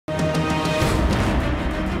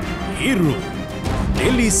Hiru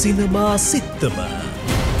Tele Cinema Sittama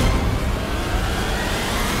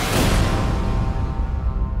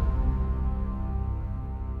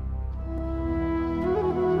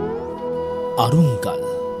අරුංගල්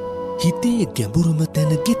හිතේ ගැඹුරුම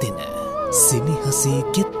තැන ගෙතෙන සෙනෙහසේ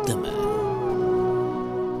ගෙත්තම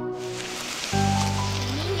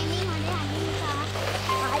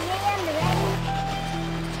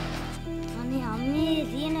අනේ අම්මේ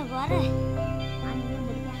තියෙන බර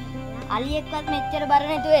අලියෙක්වත් මෙච්චර බර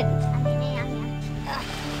නැතුව අනේ නේ යන්න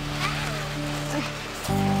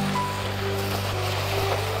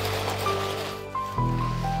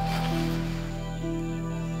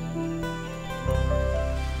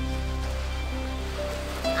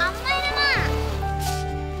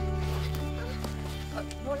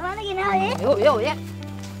ඔය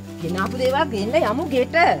ගෙනාපු දේවල් ගෙන්න යමු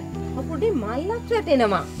ගෙට. අපුඩි මල්ලක්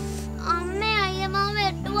වැටෙනවා. අම්මේ අයියා මම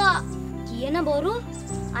වැටුවා. කියන බොරු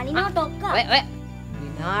අනිනෝ ටොක්කා. ඔය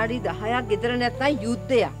විනාඩි 10ක් ගෙදර නැත්නම්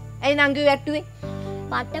යුද්ධයක්. ඇයි නංගි වැට්ටුවේ?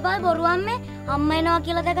 පට්ටබල් බොරු අම්මේ අම්මා එනවා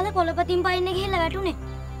කියලා දැකලා කොළපතින් පයින්න ගිහිල්ලා වැටුනේ.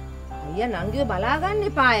 අයියා නංගිව බලා ගන්න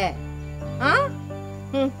එපාය. ආ?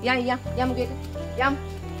 යමු ගෙට. යමු.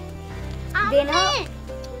 දෙනවා.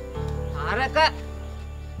 ආරක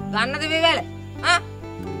ගන්නද මේ වැල? ආ?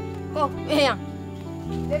 කො මෙයා.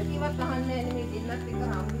 දෙල් කිව්වත් අහන්නේ නැහැ මේ දෙන්නත් එක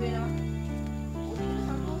හම්බ වෙනවා.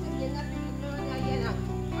 සම්පූර්ණ දෙන්නත් ඉන්නවනේ අයියා නං.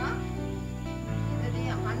 ආ? එතන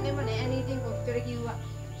අහන්නෙම නැහැ නේ ඉතින් කොච්චර කිව්වා.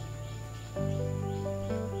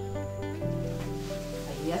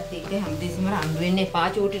 අයියාත් එක්ක හැමදෙස්සම රණ්ඩු වෙන්න එපා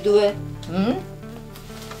චූටි දුව.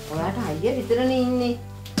 ඔයාට අයියා විතරනේ ඉන්නේ.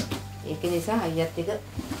 ඒක නිසා අයියාත් එක්ක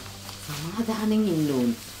සමාදානෙන් ඉන්න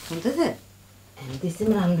ඕනේ. හොඳද? හැමදෙස්සම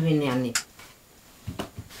රණ්ඩු වෙන්න යන්නේ.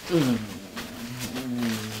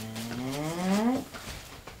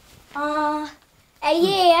 ඇයි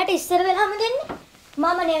එයාට ඉස්සර වෙලාම දෙන්නේ?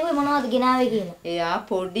 මම නෙවෙයි මොනවද ගෙනාවේ කියලා. එයා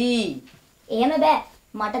පොඩි. එහෙම බෑ.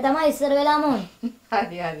 මට තමයි ඉස්සර වෙලාම ඕනේ.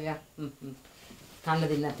 හරි. කන්න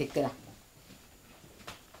දෙන්නත් එක්කලා.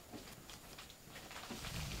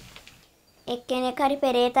 එක්කෙනෙක් හරි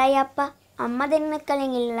පෙරේතයි අප්පා. අම්මා දෙන්නෙක්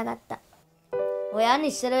කලින් ඉල්ලලා ගත්තා. ඔයා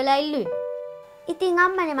ඉස්සර වෙලා ඉල්ලුවේ. ඉතින්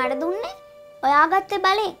අම්මනේ මට දුන්නේ. ඔයා ගත්තේ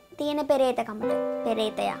බලේ තියෙන පෙරේතකමට.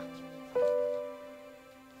 පෙරේතයා.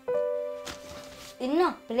 ඉන්න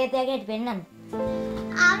පෙරේතයාගේ පෙන්නන්න.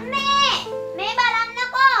 අම්මේ මේ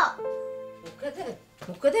බලන්නකෝ.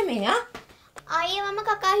 මොකද මෙයා? අයියා මම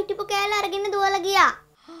කකා හිටපු කෑල්ල අරගෙන දුවලා ගියා.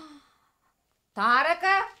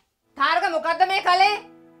 තාරක මොකද්ද මේ කලේ?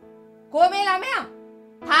 කො මේ ළමයා?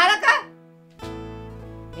 තාරක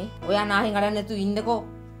මේ ඔයා නාහින් අඩන්න නැතු ඉන්නකෝ.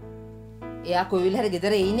 එයා කොවිල හරි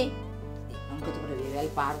ගෙදර එයිනේ. මොකද උඩ වේවැල්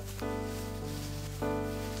පාර.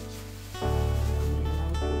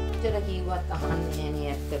 චර කීවත් අහන්නේ නෑනේ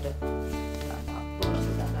ඇත්තට.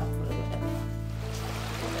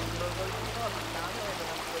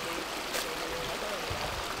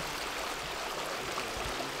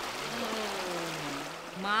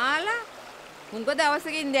 මාලා උංග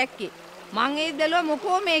දවසකින් දැක්කේ. මං ඒ දලුව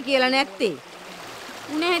මොකෝ මේ කියලා නැත්තේ.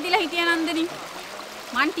 උනේ හැදිලා හිටියා නන්දනි.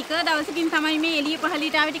 මං ටික දවසකින් තමයි මේ එළිය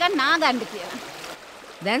පහළියට ආවේ ටිකක් නාගන්න කියලා.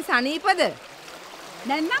 දැන් සනීපද?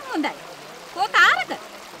 දැන් නම් හොඳයි. කො තාරක?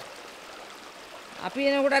 අපි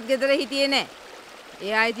එනකොටත් ගෙදර හිටියේ නෑ.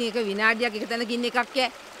 එයා ඉතින් එක විනාඩියක් එක තැනකින් එකක් ඈ.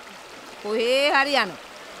 කොහේ හරි යනවා.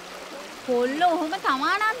 කොල්ල ඔහොම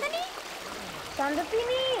තමා නන්දනි.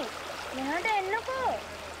 සඳපිනි මෙහාට එන්නකෝ.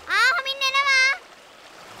 ආහමින් එනවා.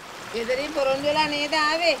 ගෙදරින් පොරොන්දු වෙලා නේද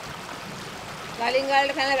ආවේ? ගලින්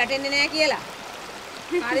ගලට පැනලා වැටෙන්නේ නෑ කියලා.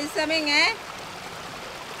 හරිස්සමෙන් ඈ.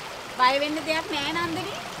 බය වෙන්න දෙයක් නෑ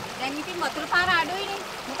නන්දනි. දැන් ඉතින් වතුර පාර අඩුයිනේ.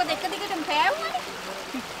 මොකද එක දිගටම පෑවුවානේ.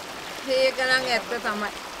 ඒක නම් ඇත්ත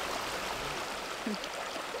තමයි.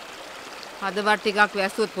 හදවත් ටිකක්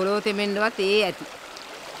වැස්සුවොත් පොළොව තෙමෙන්නවත් ඒ ඇති.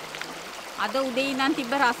 අද උදේ ඉඳන්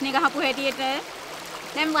තිබ්බ රස්නේ ගහපු හැටියට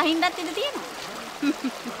දැන් වහින්නත් ඉඳ තියෙනවා.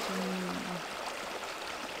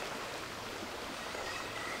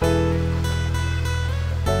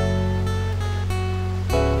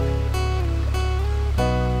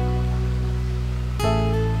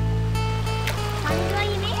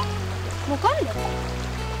 මොකක්ද?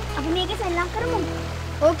 අපි මේක සෙල්ලම් කරමු.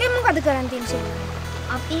 ඕකේ මොකද කරන් තියෙන්නේ?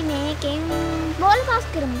 අපි මේකෙන් බෝල් පාස්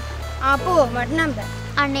කරමු. ආපෝ මට නම් බෑ.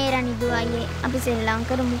 අනේ රනිදු අයියේ අපි සෙල්ලම්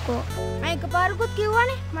කරමුකෝ. මම එකපාරකුත්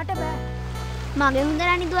කිව්වනේ මට බෑ. මගේ හොඳ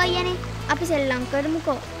රනිදු අයියනේ අපි සෙල්ලම්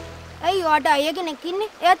කරමුකෝ. ඇයි ඔයාට අයියා කෙනෙක් ඉන්නේ?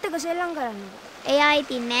 එයාත් එක්ක සෙල්ලම් කරන්න. එයා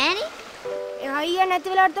ඉතින් නෑනේ. ඒ අයියා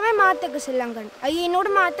නැති වෙලාවට තමයි මාත් එක්ක සෙල්ලම් කරන්නේ. අයියා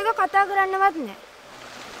ඉන්නකොට මාත් එක්ක කතා කරන්නවත් නෑ.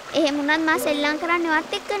 එහෙම වුණත් මා සෙල්ලම්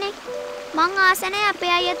කරන්නවත් එක්කනේ. මං ආස නැහැ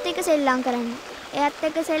අපේ අයියත් එක්ක සෙල්ලම් කරන්න. එයාත්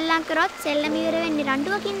එක්ක සෙල්ලම් කරොත් සෙල්ලම ඉවර වෙන්නේ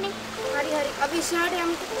රණ්ඩුවකින්නේ. හරි හරි අපි ඉස්සරහට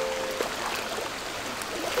යමු.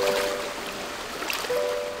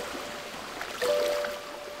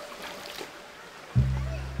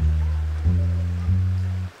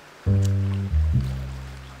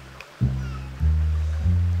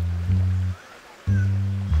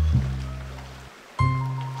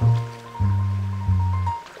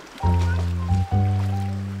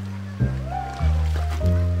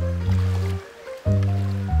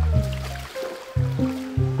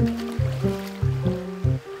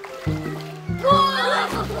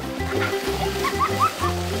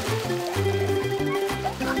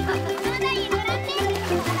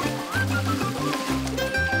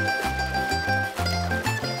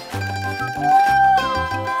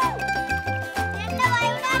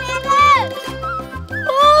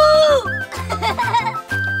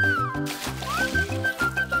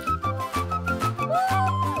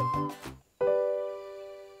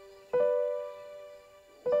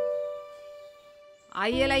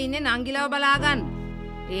 අයියලා ඉන්නේ නංගිලව බලා ගන්න.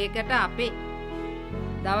 ඒකට අපේ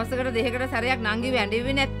දවසකට දෙකකට සැරයක් නංගි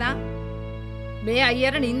වැඳෙන්නේ නැත්තම් මේ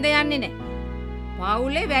අයියට නිින්ද යන්නේ නැහැ.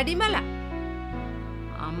 පවුලේ වැඩිමල.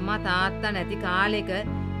 අම්මා තාත්තා නැති කාලෙක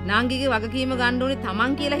නංගිගේ වගකීම ගන්න ඕනේ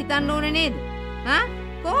Taman කියලා හිතන්න ඕනේ නේද? හා?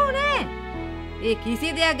 කොහොනේ? ඒ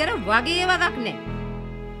කිසි දෙයක් ගැන වගේ වගක් නැහැ.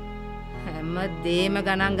 හැමදේම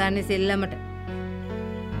ගණන් ගන්න සෙල්ලමට.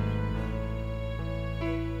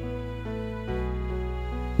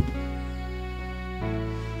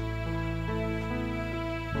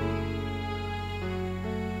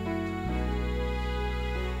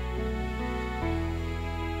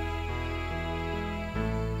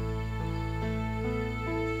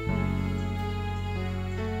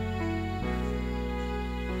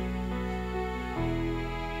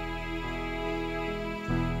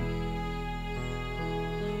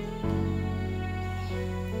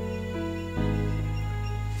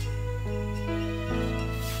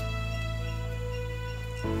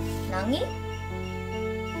 නංගි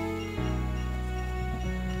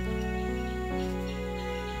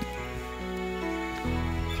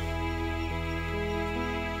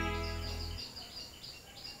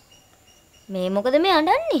මේ මොකද මේ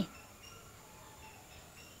අඬන්නේ?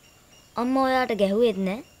 අම්මා ඔයාට ගැහුවෙත්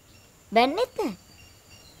නෑ බැන්නෙත් නෑ.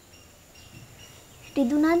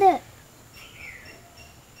 රිදුනද?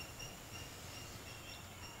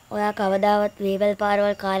 ඔයා කවදාවත් වේවල්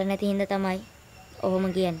පාරවල් කාලේ නැති හින්දා තමයි ඔහොම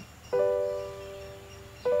කියන්නේ.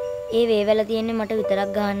 ඒ වේවැල තියෙන්නේ මට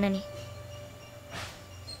විතරක් ගහන්නනේ.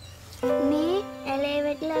 මේ ඇලේ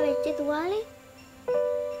වෙట్లా වෙච්ච තුවාලේ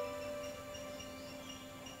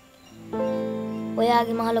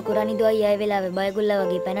ඔයාගේ මහ ලොකු රණිදු අයියා ඒ වෙලාවේ බයගුල්ලා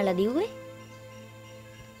වගේ පැනලා දිව්වේ.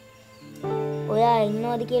 ඔයා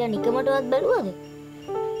ඉන්නවද කියලා නිකමටවත් බැලුවද?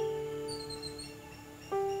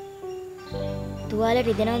 තුවාලේ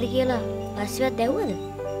රිදෙනවද කියලා පස්සෙවත් ඇහුවද?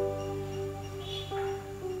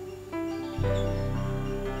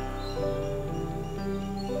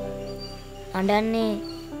 අඬන්නේ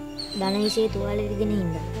ධනවිෂේ තුවාලේ රිදෙන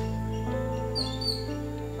හින්දා.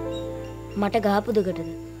 මට ගහපු දුකටද?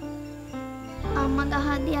 අම්මා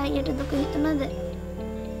ගහද්දි අයියට දුක හිතුණද?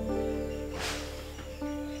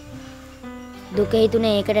 දුක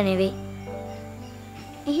හිතුනේ ඒකට නෙවෙයි.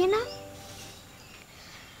 එහෙනම්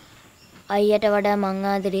අයියට වඩා මං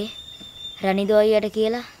ආදරේ රණිදු අයියට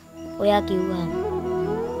කියලා ඔයා කිව්වහම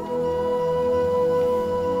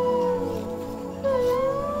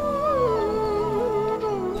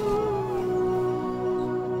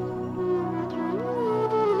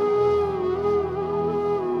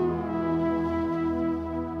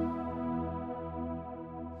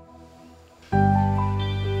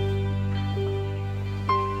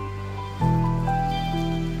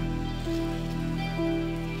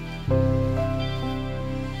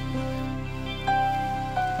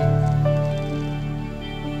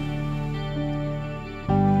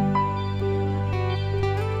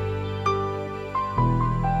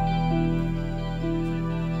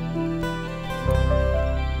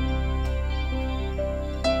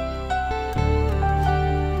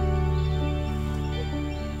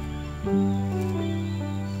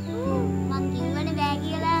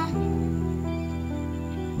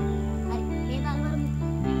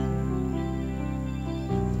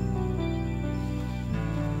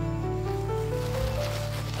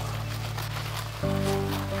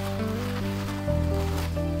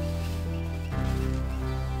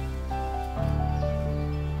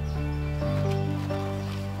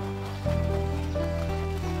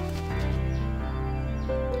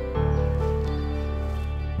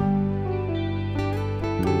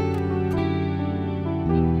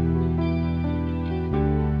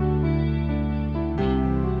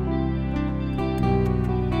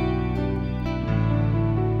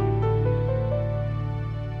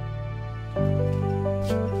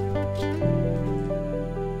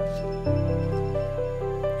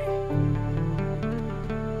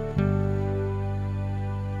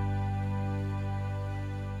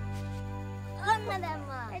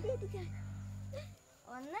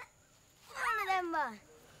ඔන්න දැම්බා.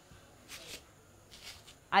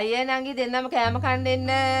 අයියා නංගි දෙන්නම කෑම කන්න එන්න.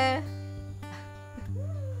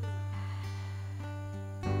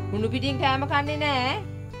 උණු පිටින් කෑම කන්නේ නෑ.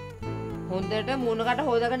 හොඳට මූණකට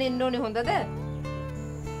හොදගෙන ඉන්න ඕනේ හොඳද?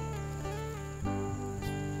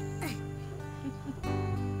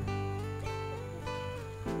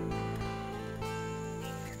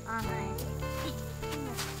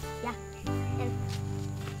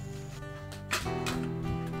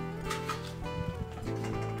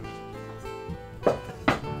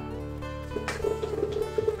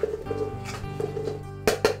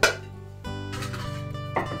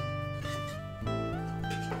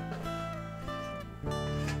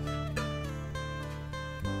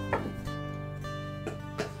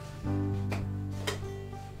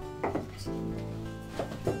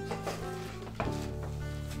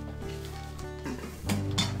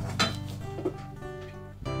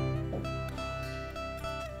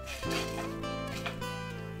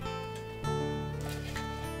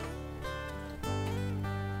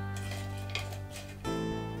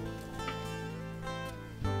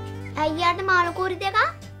 අයියාට මාළු කූරි දෙකක්.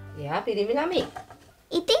 එයා පිරිමි ළමයි.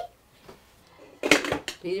 ඉතින්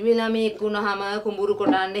පිරිමි ළමෙක් වුණාම කුඹුරු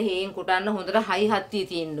කොටන්න හේන් කොටන්න හොඳට හයි හත්තිය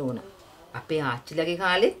තියෙන්න ඕන. අපේ ආච්චිලගේ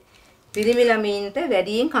කාලේ පිරිමි ළමයින්ට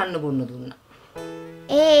වැඩියෙන් කන්න බොන්න දුන්නා.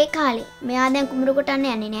 ඒ කාලේ මෙයා දැන් කුඹුරු කොටන්න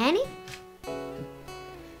යන්නේ නෑනේ.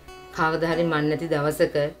 කවදා හරි මන් නැති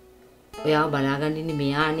දවසක ඔයාව බලාගන්න ඉන්නේ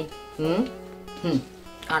මෙයානේ.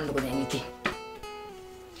 කන්නකො දැන් ඉතින්.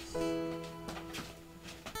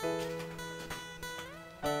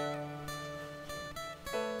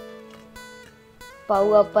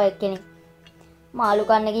 පව් අප්පා එක්කෙනෙක් මාළු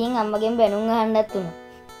කන්න ගිහින් අම්මගෙන් බැනුම් අහන්නත් උනා.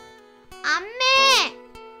 අම්මේ!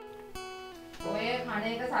 ඔය කණ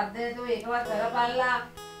එක සද්ද නැතුව එකවත් කරපල්ලා.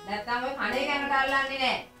 නැත්තම් ඔය කණේ කැනට අල්ලන්නේ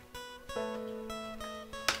නෑ.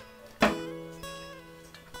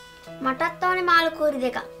 මටත් ඕනේ මාළු කූරි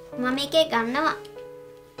දෙකක්. මම එකේ ගන්නවා.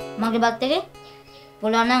 මගේ බත් එකේ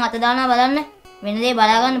පුළුවන් නම් අත දානවා බලන්න. වෙන දේ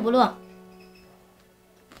බලා ගන්න පුළුවන්.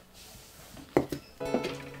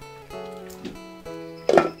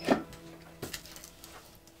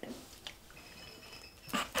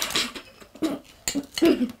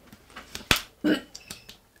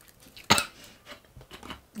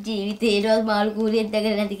 ජීවිතේටවත් මාළු කූරියක්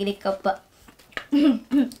දැකලා නැති කෙනෙක් අප්පා.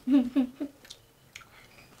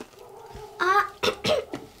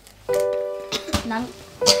 නං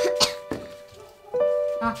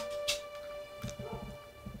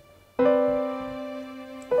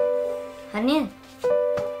හරිනේ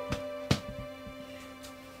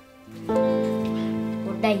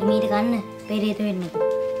පොඩ්ඩයි හිමීට ගන්න පෙරේත වෙන්න.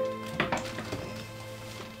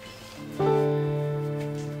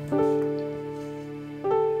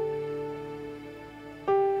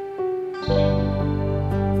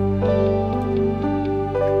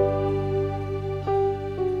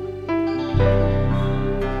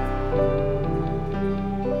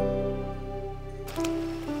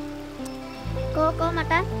 කෝ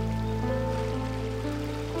මට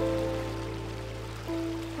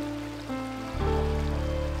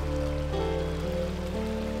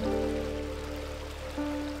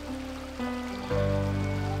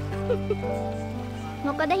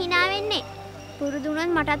මොකද hina වෙන්නේ? පුරුදු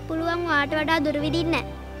වුණොත් මටත් පුළුවන් වාට වඩා දුර විදින්න.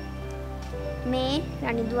 මේ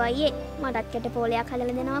රනිදු අයියේ මටත් කැට පොලයක්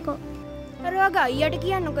හදලා දෙනවකෝ. අර වගේ අයියට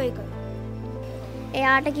කියන්නකෝ ඒක.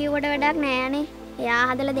 එයාට කිව්වට වැඩක් නෑනේ. එයා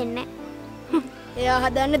හදලා දෙන්නේ එයා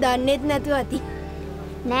හදන්න දන්නේත් නැතුව ඇති.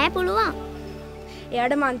 නෑ පුළුවන්.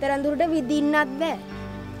 එයාට මන්තරන්දුරට විදින්නත් බෑ.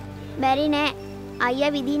 බැරි නෑ.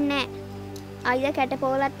 අයියා විදින්නේ නෑ. අයියා කැට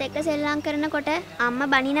පොලත් එක්ක සෙල්ලම් කරනකොට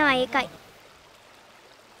අම්මා බනිනවා ඒකයි.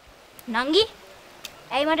 නංගි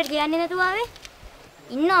ඇයි මට කියන්නේ නැතුව ආවේ?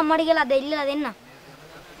 ඉන්න අම්මට කියලා දෙල්ලලා දෙන්න.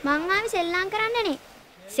 මං ආවේ සෙල්ලම් කරන්නනේ.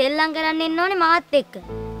 සෙල්ලම් කරන්න එන්න ඕනේ මාත් එක්ක.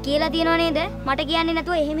 කියලා තියනව නේද? මට කියන්නේ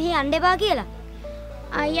නැතුව එහෙ මෙහෙ යන්න එපා කියලා.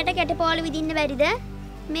 අයියට කැටපෝල විදින්න බැරිද?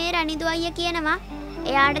 මේ රනිදු අයියා කියනවා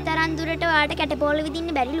එයාට තරම් දුරට වාට කැටපෝල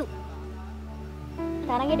විදින්න බැරිලු.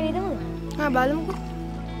 තරගෙට විදමුද? බලමුකෝ.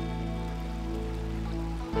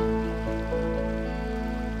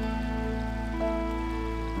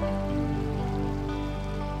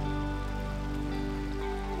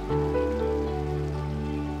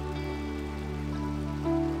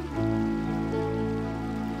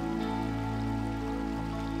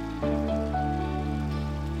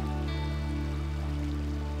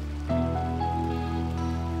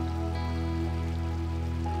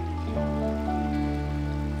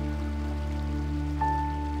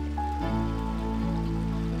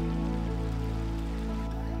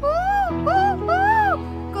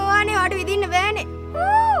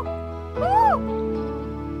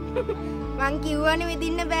 මං කිව්වනේ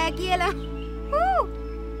විදින්න බෑ කියලා.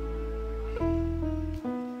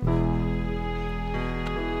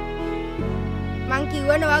 මං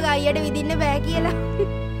කිව්වනේ ඔයාගේ අයියට විදින්න බෑ කියලා.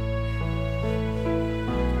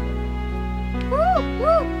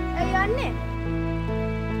 ඇයි යන්නේ?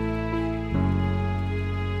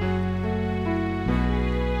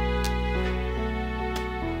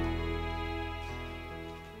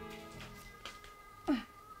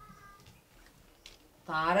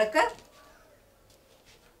 තාරක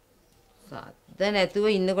සද්ද නැතුව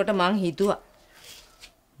ඉන්නකොට මං හිතුවා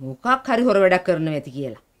මොකක් හරි හොර වැඩක් කරනවා ඇති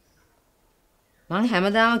කියලා. මං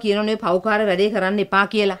හැමදාම කියනෝනේ පව්කාර වැඩේ කරන්න එපා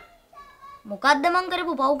කියලා. මොකද්ද මං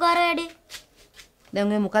කරපු පව්කාර වැඩේ?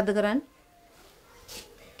 දැන් ඔය මොකද්ද කරන්නේ?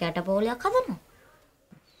 කැටපෝලයක් හදනවා.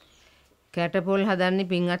 කැටපෝල් හදන්නේ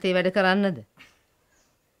පින් අතේ වැඩ කරන්නද?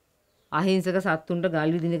 අහිංසක සත්තුන්ට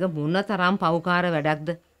ගල් විදින එක මොන තරම් පව්කාර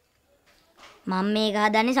වැඩක්ද? මම මේක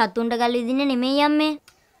හදන්නේ සත්තුන්ට ගල් විදින්න නෙමෙයි අම්මේ.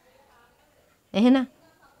 එහෙනම්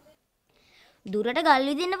දුරට ගල්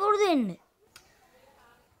විදින්න පුරුදු වෙන්න.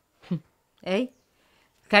 ඇයි?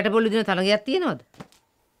 කැටපෝල් විදින තරගයක් තියෙනවද?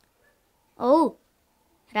 ඔව්.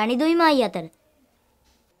 රණිදුයි මායි අතර.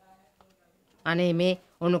 අනේ මේ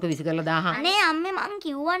ඔන්නක විසි කරලා දාහන්. අනේ අම්මේ මං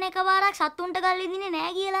කිව්වනේ එකපාරක් සත්තුන්ට ගල් විදින්නේ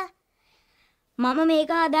නෑ කියලා. මම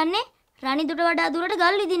මේක හදන්නේ රණිදුට වඩා දුරට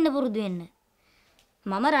ගල් විදින්න පුරුදු වෙන්න.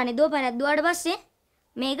 මම රණිදුව පැරද්දුවාට පස්සේ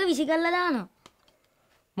මේක විසි කරලා දානවා.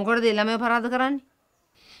 මොකටද ළමයි පරාද කරන්නේ?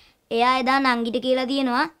 එයා එදා නංගිට කියලා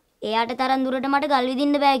දිනනවා එයාට තරම් දුරට මට ගල්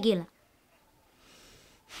විදින්න බෑ කියලා.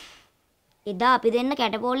 එදා අපි දෙන්න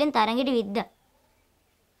කැටපෝලෙන් තරඟෙට විද්දා.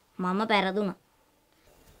 මම පෙරදුනා.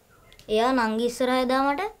 එයා නංගි ඉස්සරහ එදා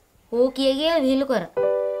මට ඕ කිය විහිළු කරා.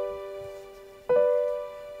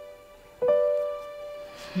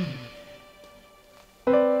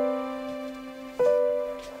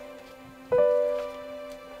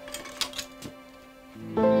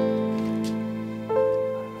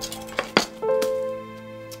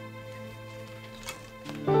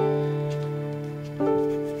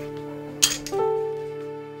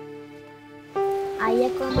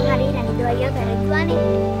 අයියා කොහොම හරි රණිදු අයියා පෙරදුවානේ.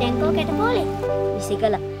 දැන් කෝ කැටපෝලේ.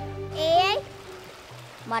 විසිකලා ඒ ඇයි?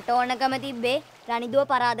 මට ඕනකම තිබ්බේ රණිදුව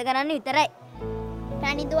පරාද කරන්න විතරයි.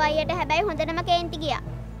 රණිදු අයියට හැබැයි හොඳටම කේන්ති ගියා.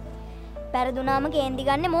 පෙරදුනාම කේන්ති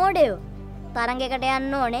ගන්න මෝඩයෝ. තරඟයකට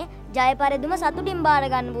යන්න ඕනේ ජය පෙරදුම සතුටින් බාර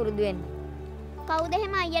ගන්න පුරුදු වෙන්න. කවුද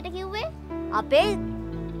එහෙම අයියට කිව්වේ? අපේ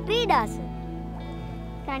ක්‍රීඩාස.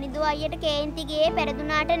 රණිදු අයියට කේන්ති ගියේ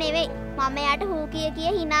පෙරදුනාට නෙවෙයි. මම එයාට හූ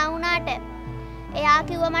කිය hina වුණාට. එයා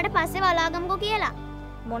කිව්වා මට පස්සේ බලාගමුකෝ කියලා.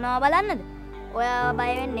 මොනවා බලන්නද? ඔයාව බය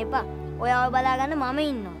වෙන්න එපා. ඔයාව බලාගන්න මම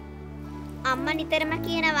ඉන්නවා. අම්මා නිතරම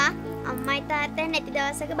කියනවා අම්මයි තාත්තයි නැති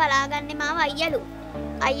දවසක බලාගන්නේ මාව අයියලු.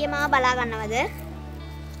 අයියේ මාව බලා ගන්නවද?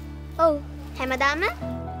 ඔව්. හැමදාම?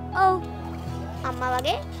 ඔව්. අම්මා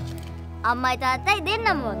වගේ? අම්මයි තාත්තයි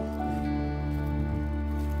දෙන්නම වගේ.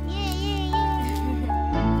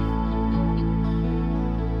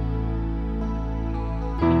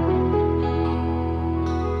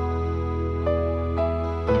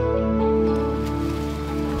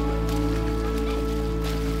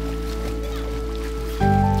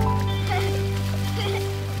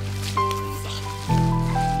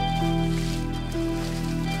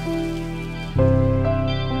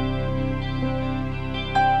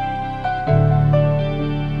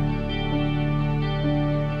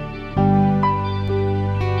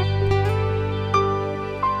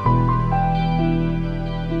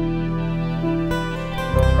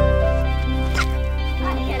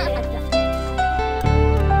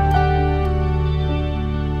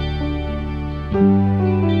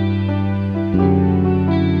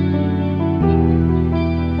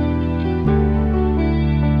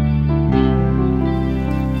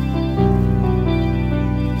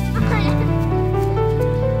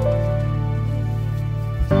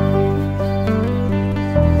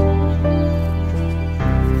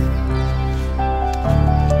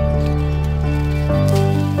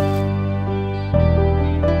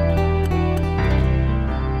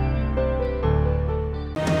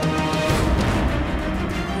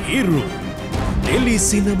 Hiru Tele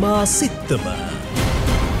සිනමා සිත්තම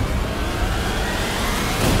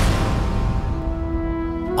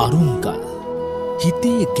අරුන්කල්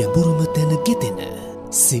හිතේ ගැඹුරුම තැන ගෙතෙන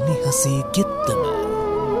සෙනෙහසේ ගෙත්තම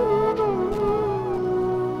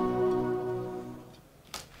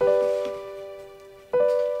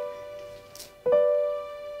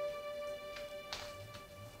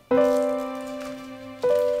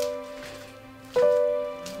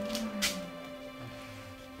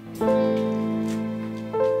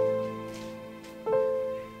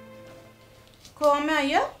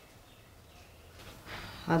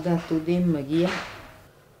අද උදේම ගියා.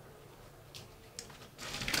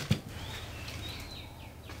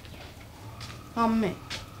 අම්මේ.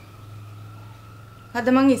 අද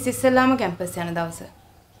මං ඉස්සෙල්ලාම කැම්පස් යන දවස.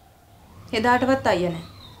 එදාටවත් අයියා නැහැ.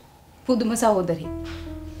 පුදුම සහෝදරි.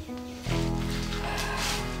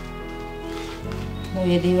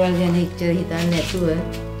 ඔය දේවල් ගැන ඉච්චර හිතන්නේ නැතුව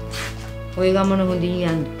ඔය ගමන හොඳින්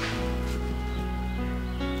යන්න.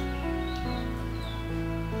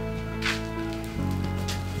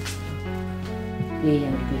 මේ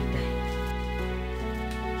යන්න පිටයි.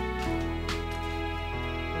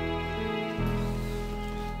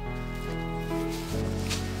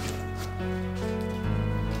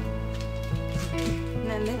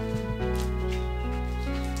 නන්දේ.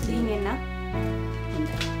 සීනෙන්න.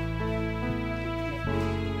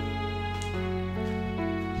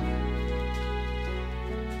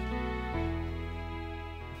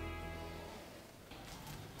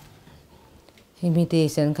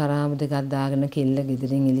 ඉමිටේෂන් කරාම දෙකක් දාගෙන කිල්ල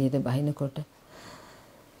ගෙදරින් එළියට බහිනකොට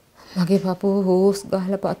මගේ පපුව හෝස්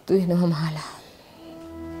ගහලා පත්තු වෙනවා මහලා.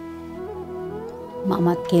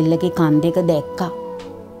 මමත් කෙල්ලගේ කන් දෙක දැක්කා.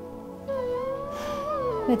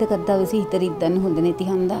 වැදගත් දවසේ හිත රිද්දන්න හොඳ නැති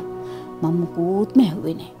හන්දා මම මුකුත්ම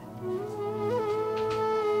ඇහුවේ නැහැ.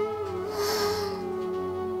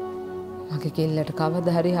 මගේ කෙල්ලට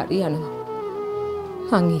කවදා හරි හරියනවා.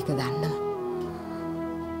 මං ඒක දන්නවා.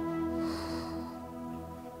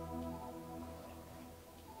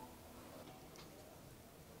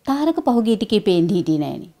 තාරක පහුගිය ටිකේ පේන්න හිටියේ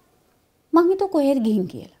නෑනේ. මං හිතුව කොහෙද ගිහින්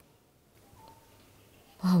කියලා.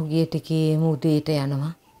 පහුගිය ටිකේ උදේට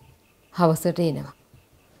යනවා. හවසට එනවා.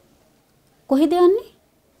 කොහෙද යන්නේ?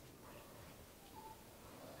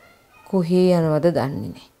 කොහේ යනවද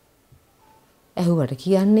දන්නේ නැහැ. ඇහුවට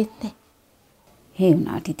කියන්නෙත් නැහැ. හේ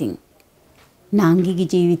වුණාට ඉතින් නාංගිගේ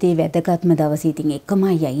ජීවිතේ වැදගත්ම දවසේ ඉතින් එකම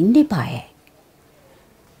අයියා ඉන්න එපාය.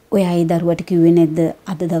 ඔයා ඒ දරුවට කිව්වේ නැද්ද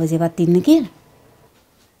අද දවසේවත් ඉන්න කියලා?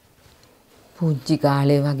 පුංචි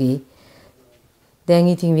කාලේ වගේ දැන්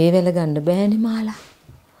ඉතින් වේවැල ගන්න බෑනේ මාලා.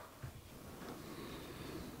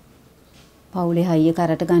 පවුලේ හයිය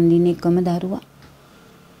කරට ගන්න ඉන්න එකම දරුවා.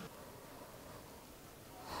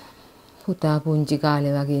 පුතා පුංචි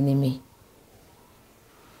කාලේ වගේ නෙමෙයි.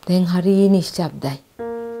 දැන් හරි නිශ්ශබ්දයි.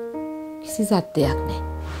 කිසි සත්‍යයක් නැහැ.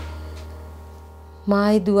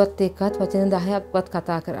 මායි දුවත් එක්කත් වචන 10ක්වත්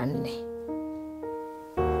කතා කරන්නේ නැහැ.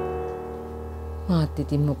 මාත්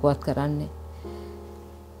ඉතින් මොකවත් කරන්නේ.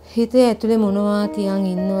 හිතේ ඇතුලේ මොනවා තියන්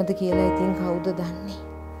ඉන්නවද කියලා ඉතින් කවුද දන්නේ.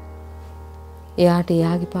 එයාට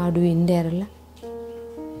එයාගේ පාඩුවේ ඉන්න ඇරලා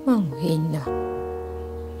මං ඉන්නවා.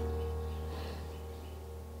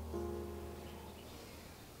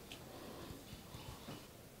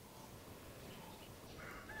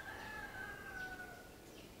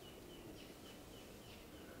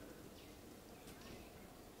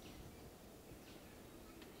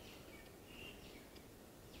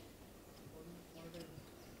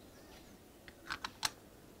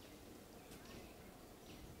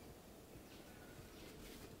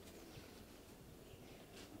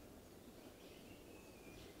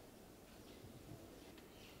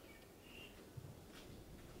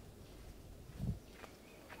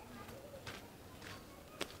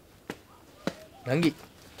 නංගි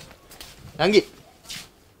නංගි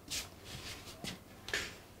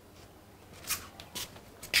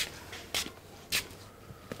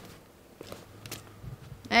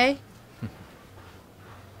ඇයි?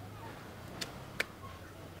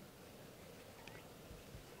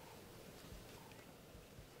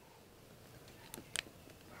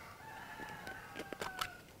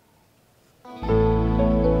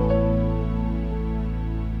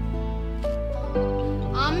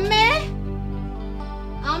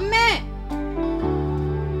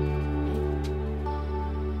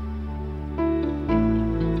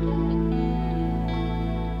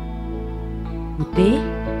 පුතේ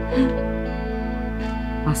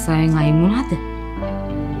අසයෙන් අයින් වුණාද?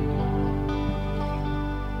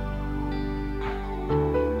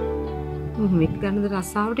 මෙක් ගන්නද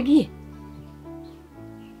රස්සාවට ගියේ?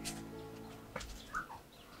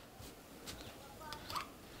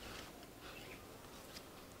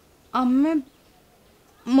 අම්මේ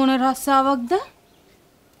මොන රස්සාවක්ද?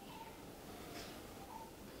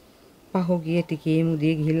 පහුගිය ටිකේ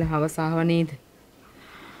මුදියේ ගිහිල්ලා හවස ආව නේද?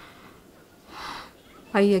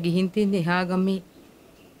 අයියා ගිහින් තින්නේ එහා ගමේ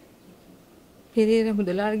පෙරේර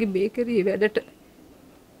මුදලාගේ බේකරියේ වැඩට.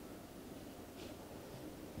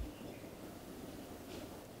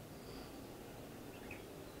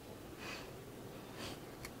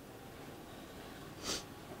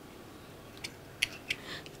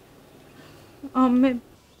 අම්මේ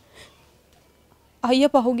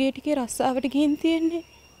අයියා පහුගිය ටිකේ රස්සාවට ගිහින් තියෙන්නේ.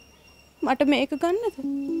 මට මේක ගන්නද?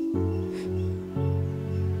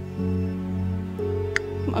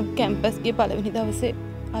 මං කැම්පස් ගිය පළවෙනි දවසේ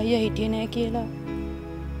අයියා හිටියේ නෑ කියලා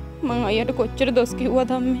මං අයියට කොච්චර දොස්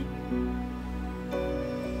කිව්වද අම්මේ?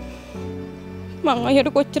 මං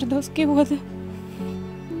අයියට කොච්චර දොස් කිව්වද?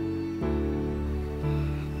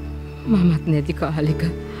 මමත් නැති කාලෙක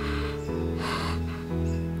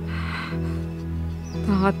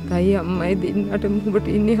තාත්තයි අම්මයි දෙන්නට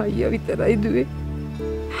මුඹට ඉන්නේ අයියා විතරයි දුවේ.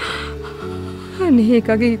 අනේ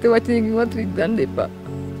ඒකගේ හිත වචනකින්වත් රිද්දන්න එපා.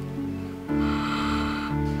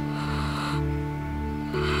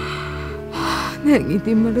 දැන්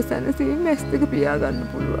ඉතින් මට සනසීම ඇස් දෙක පියා ගන්න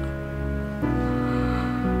පුළුවන්.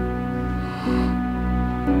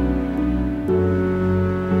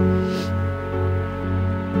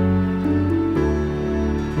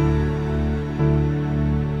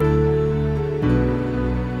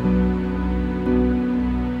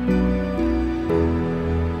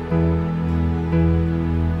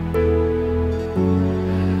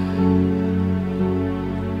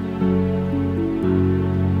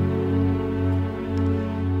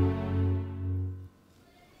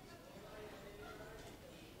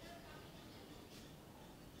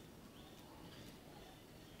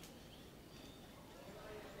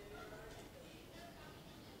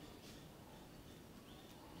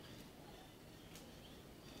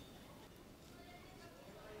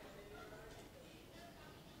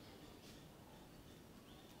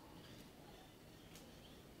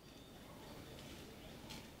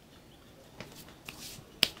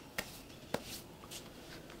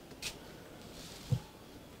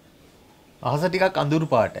 අහස ටිකක් අඳුරු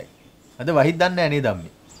පාටයි. අද වහිත් දන්නේ නැහැ නේද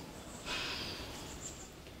අම්මේ?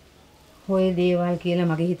 ඔය දේවල් කියලා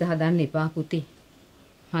මගේ හිත හදන්න එපා පුතේ.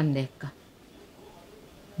 මන් දැක්කා.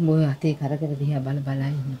 මොය අතේ කරකර දිහා බල බල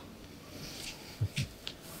ඉන්නවා.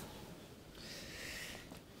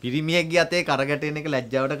 පිරිමියෙක්ගේ අතේ කරගැටෙන එක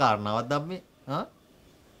ලැජ්ජාවට කාරණාවක්ද අම්මේ? හා?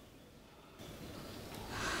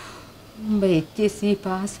 උඹ HSC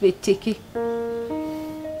පාස් වෙච්ච එකේ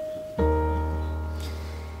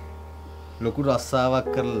ලොකු රස්සාවක්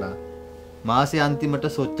කරලා මාසේ අන්තිමට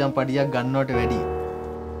සොච්චම් පඩියක් ගන්නවට වැඩිය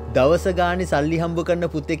දවස ගානේ සල්ලි හම්බ කරන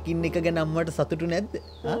පුතෙක් ඉන්න එක ගැන අම්මට සතුටු නැද්ද?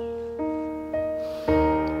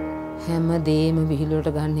 හැම දෙයක්ම විහිළුවට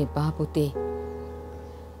ගන්න එපා පුතේ.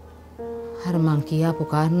 අර මං කියාපු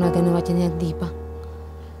කාරණා ගැන වචනයක් දීපන්.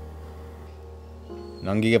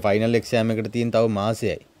 නංගිගේ ෆයිනල් එක්සෑම් එකට තියෙන තව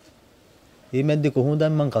මාසෙයි. මේ මැද්දේ කොහොමද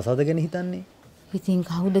මං කසාද ගැන හිතන්නේ? ඉතින්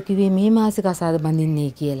කවුද කිව්වේ මේ මාසේ කසාද බඳින්නේ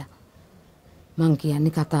කියලා? මං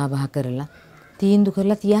කියන්නේ කතා බහ කරලා තීන්දුව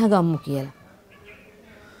කරලා තියාගමු කියලා.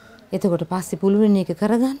 එතකොට පස්සේ පුළුවන් එක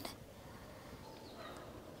කරගන්න.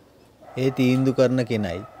 ඒ තීන්දුව කරන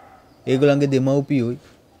කෙනයි ඒගොල්ලන්ගේ දෙමව්පියෝයි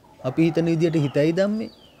අපි හිතන විදියට හිතයි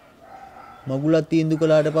ධම්මේ. මගුලක් තීන්දුව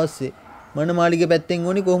කළාට පස්සේ මනමාලිගේ පැත්තෙන්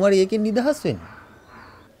ඕනි කොහොම හරි ඒකෙන් නිදහස් වෙන්න.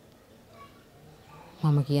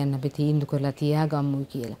 මම කියන්නේ අපි තීන්දුව කරලා තියාගමු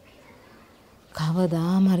කියලා.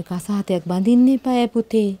 කවදාම හරි කසාතයක් බඳින්න එපා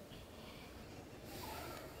පුතේ.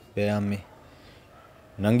 බෑම්මේ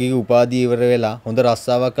නංගිගේ උපාධිය ඉවර වෙලා හොඳ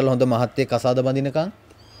රස්සාවක් කරලා හොඳ මහත්තයෙක් කසාද බඳිනකන්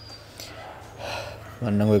මම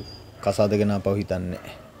නම් ඔය කසාද ගැන අපව හිතන්නේ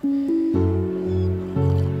නැහැ.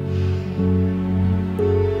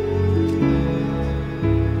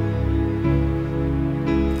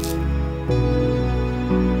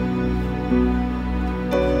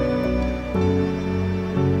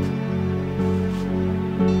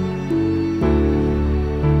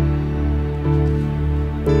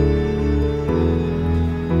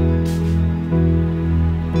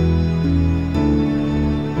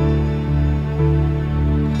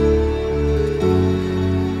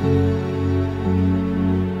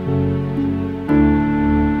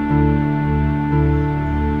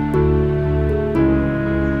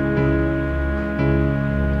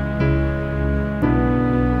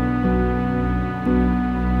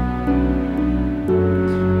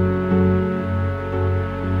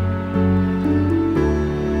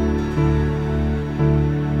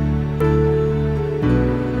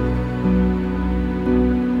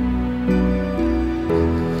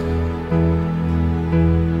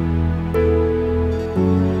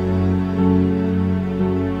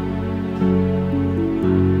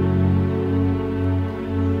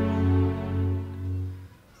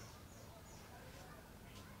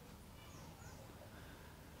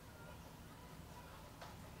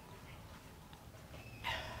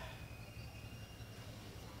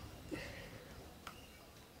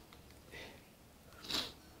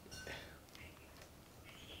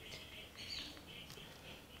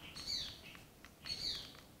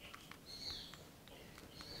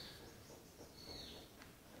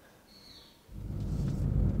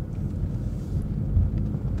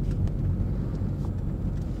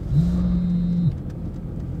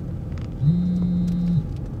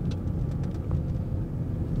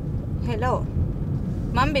 හෙලෝ.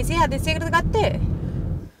 මම බිසි හදිස්සියකට ගත්තේ.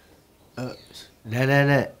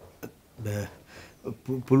 නෑ.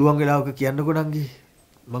 පුළුවන් වෙලාවක කියන්නකෝ නංගි.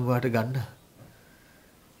 මං ඔයාට ගන්න.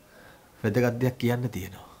 වැදගත් දෙයක් කියන්න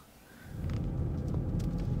තියෙනවා.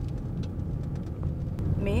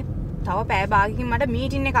 මේ තව පැය භාගයකින් මට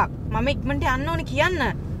මීටින් එකක්. මම ඉක්මනට යන්න ඕනේ කියන්න.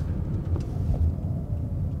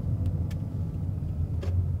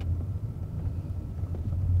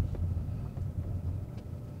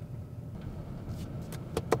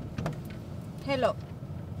 හෙලෝ.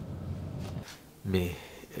 මේ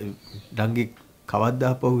නංගි කවද්ද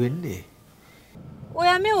ආපහු වෙන්නේ?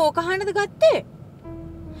 ඔයා මේ ඕක අහන්නද ගත්තේ?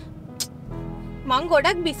 මං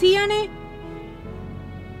ගොඩක් බිසි යන්නේ.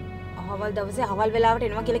 අවල් දවසේ අවල් වෙලාවට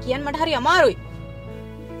එනවා කියලා කියන්න මට හරි අමාරුයි.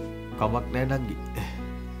 කමක් නෑ නංගි.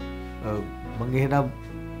 මං එහෙනම්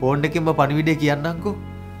ෆෝන් එකෙන්ම පණිවිඩය කියන්නම්කෝ.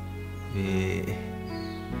 මේ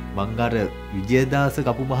මං අර විජයදාස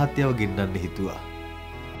කපු මහත්තයව ගෙන්නන්න හිතුවා.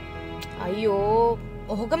 අයියෝ,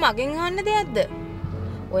 ඔහුග මගෙන් අහන්න දෙයක්ද?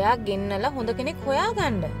 ඔයා ගෙන්නලා හොඳ කෙනෙක්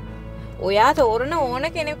හොයාගන්න. ඔයා තෝරන ඕන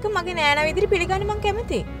කෙනෙක්ව මගේ නෑනා විදිහට පිළිගන්න මං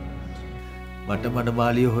කැමතියි. මට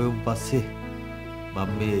මනමාලිය හොයුම් පස්සේ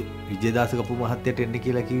මම මේ විජයදාස කපු මහත්තයට එන්න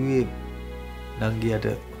කියලා කිව්වේ නංගියට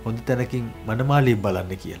හොඳ තැනකින් මනමාලිය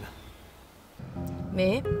බලන්න කියලා.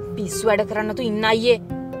 මේ පිස්සු වැඩ කරන්නතු ඉන්න අයියේ.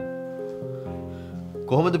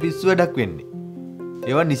 කොහොමද පිස්සු වැඩක් වෙන්නේ?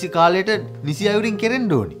 ඒවා නිසි කාලයට නිසි අයුරින්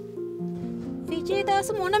කෙරෙන්න ඕනි. විජේදාස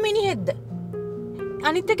මොන මිනිහෙක්ද?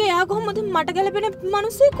 අනිත් එක එයා කොහොමද මට ගැලපෙන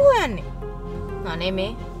මිනිස්සෙක් හොයන්නේ? අනේ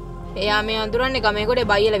මේ එයා මේ අඳුරන්නේ ගමේ ගොඩේ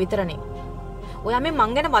බයියලා විතරනේ. ඔයා මේ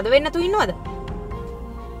මං ගැන වද වෙන්න තු ඉන්නවද?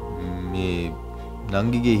 මේ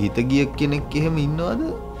නංගිගේ හිත ගිය කෙනෙක් එහෙම ඉන්නවද?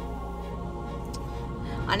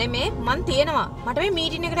 අනේ මේ මං තියෙනවා. මට මේ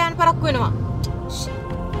මීටින් එකට යන්න පරක්කු වෙනවා.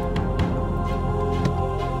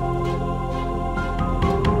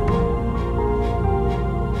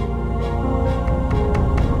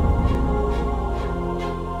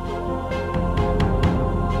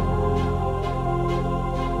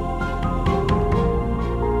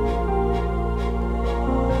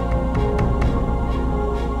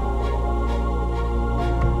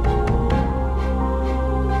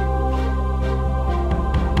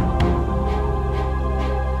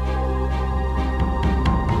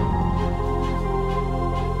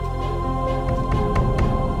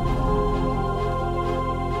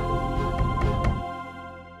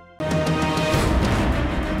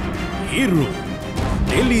 Hiru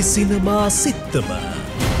Tele සිනමා සිත්තම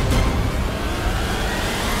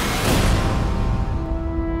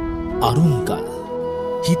අරුන්කල්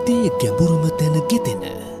හිතේ ගැඹුරුම තැන ගෙතෙන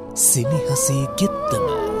සෙනෙහසේ ගෙත්තම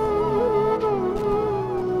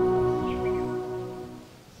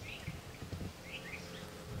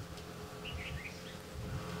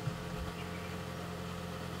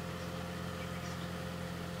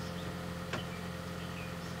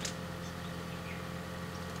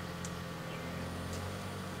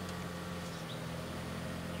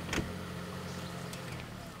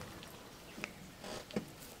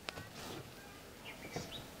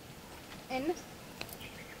එන්න.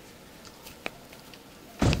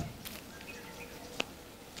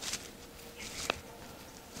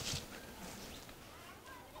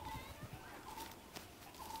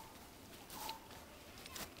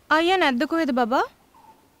 අයියා නැද්ද කොහෙද බබා?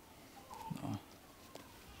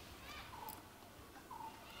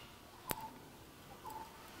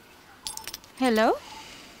 හෙලෝ.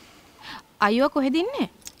 අයියෝ කොහෙද ඉන්නේ?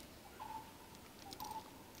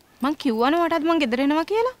 මං කිව්වනේ වටත් මං ගෙදර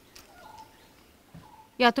එනවා කියලා.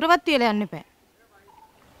 යතුරුවත් තියලා යන්න එපා.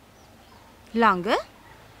 ළඟ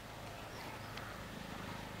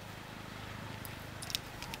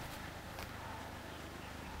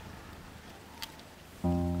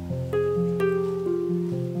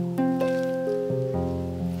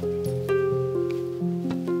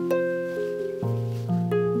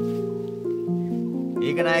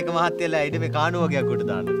ඒක නායක මහත්තයලා ඊට මේ කාණුව වගේක් කොට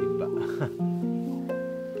දාන්න තිබ්බා.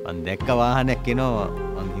 මං දැක්ක වාහනයක් එනවා.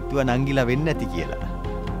 මං හිතුවා නංගිලා වෙන්නේ නැති කියලා.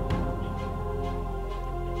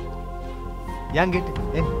 යන් ගෙට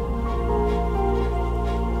එන්න.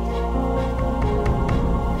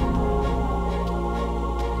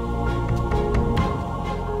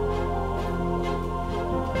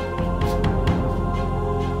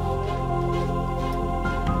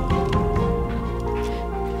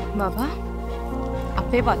 බබා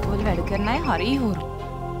අපේ පතුවල වැඩ කරන අය හරි හොරු.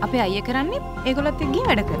 අපේ අයියා කරන්නේ ඒගොල්ලොත් එක්ක ගිහින්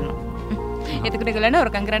වැඩ කරනවා. එතකොට ඒගොල්ලන්ට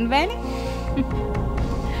හොරකම් කරන්න බෑනේ.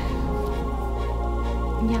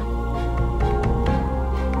 යා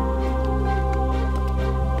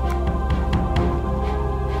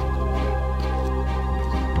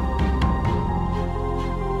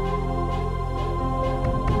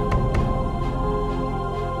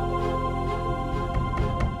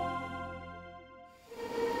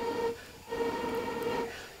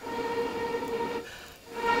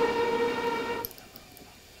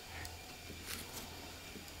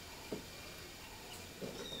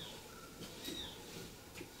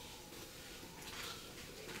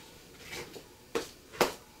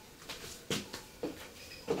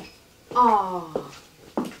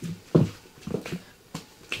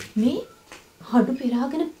මේ හඩු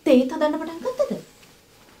පෙරාගෙන තේ හදන්න පටන් ගත්තද?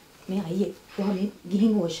 මේ අයියේ කොහොම මේ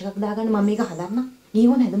ගිහින් වොෂ් එකක් දාගන්න මම මේක හදන්න. ගිහින්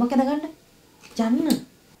නැදමක් හදගන්න. යන්න.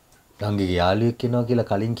 නංගිගේ යාළුවෙක් එනවා කියලා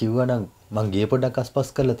කලින් කිව්වා නම් මං ගේ පොඩක් අස්පස්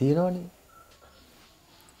කරලා තියෙනවනේ.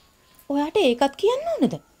 ඔයාට ඒකත් කියන්න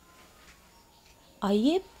ඕනද?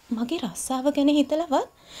 අයියේ මගේ රස්සාව ගැන හිතලවත්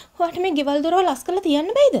ඔයාට මේ ගෙවල් දොරවල් අස් කරලා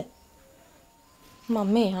තියන්න බෑද? මම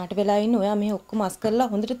මේ එහාට වෙලා ඉන්න ඔයා මේ ඔක්කොම අස් කරලා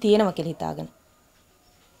හොඳට තියෙනවා කියලා හිතාගෙන.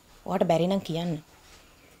 ඔයාට බැරි නම් කියන්න.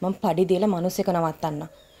 මම පඩි දීලා මිනිස් එක නවත්තන්න.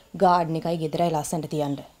 ගාඩන් එකයි ගෙදරයි ලස්සනට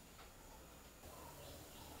තියන්න.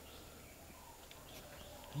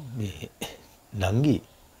 මේ නංගි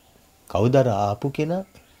කවුද අර ආපු කෙනා?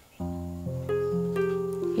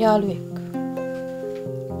 යාළුවෙක්.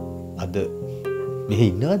 අද මෙහි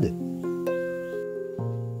ඉන්නවද?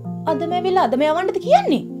 අද මේ වෙලාව අද මේ යවන්නද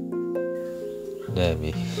කියන්නේ? නෑ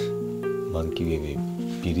මේ මං කිව්වේ මේ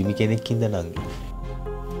පිරිමි කෙනෙක් ඉඳ නංගි.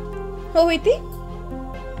 ඔව් ඉතින්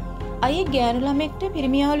අයියේ ගෑනු ළමෙක්ට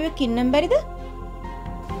පිරිමි යාළුවෙක් ඉන්නම් බැරිද?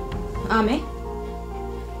 ආමේ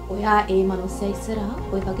ඔයා ඒ මනුස්සයා ඉස්සරහා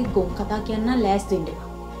ඔය වගේ ගොන් කතා කියන්න ලෑස්ති වෙන්න එපා.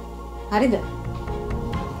 හරිද?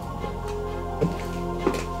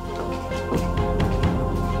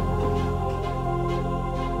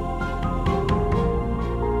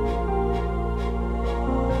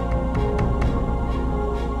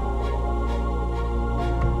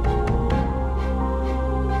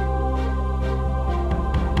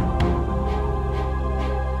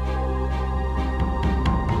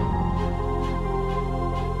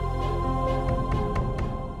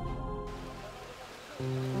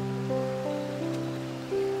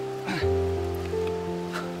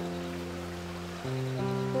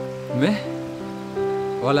 මේ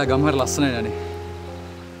ඔයාලා ගම හරිය ලස්සනයි නනේ.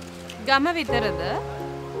 ගම විතරද?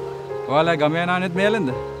 ඔයාලා ගම යනානෙත් මේලෙන්ද?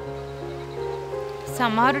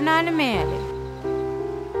 සමහරු නානේ මේලේ.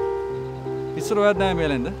 ඉස්සර ඔයාත් නෑ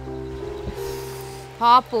මේලෙන්ද?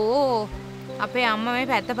 පාපෝ අපේ අම්මා මේ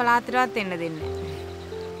පැත්ත පළාතටවත් එන්න දෙන්නේ නැහැ.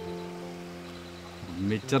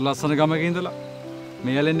 මෙච්චර ලස්සන ගමක ඉඳලා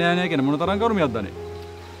මේලෙන් නෑ නේ කියන මොන තරම් කරුමියක්ද නේ?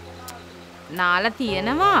 නාලා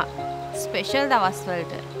තියෙනවා ස්පෙෂල් දවස්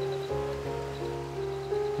වලට.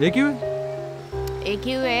 ඒ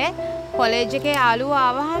කිව්වේ කොලෙජ් එකේ යාළුවෝ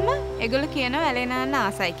ආවහම ඒගොල්ලෝ කියන වැලේ නාන්න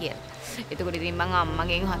ආසයි කියලා. එතකොට ඉතින් මං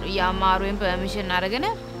අම්මගෙන් හරිය අමාරුවෙන් පර්මිෂන් අරගෙන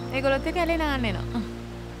ඒගොල්ලොත් එක්ක වැලේ නාන්න එනවා.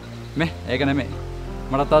 මේ ඒක නෙමෙයි.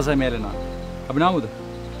 මටත් ආසයි මේලෙන් නාන්න. අපි නාමුද?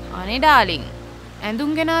 අනේ ඩාලින්.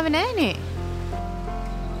 ඇඳුම් ගෙනාවේ නෑනේ.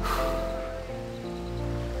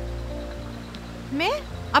 මේ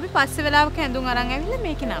අපි පස්සේ වෙලාවක ඇඳුම් අරන් ඇවිල්ලා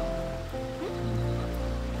මේක නාමු.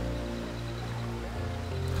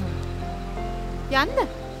 යන්න.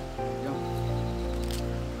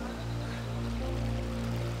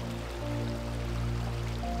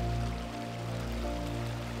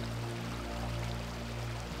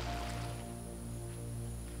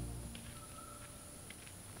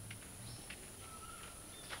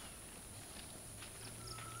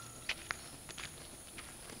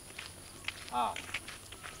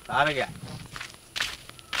 තාරකයා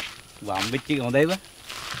වම්බෙච්චි හොඳයි බා.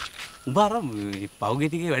 උඹ අර පවුගේ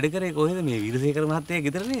ටිකේ වැඩ කරේ කොහෙද මේ වීරසේකර මහත්තයා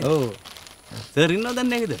ගෙදර නේද? ඔව්. සර් ඉන්නවද දන්නේ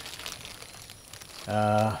නැහැ ගෙදර?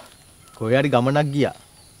 කොහේ හරි ගමනක් ගියා.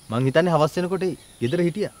 මං හිතන්නේ හවස් වෙනකොට ගෙදර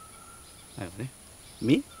හිටියා. හරිනේ.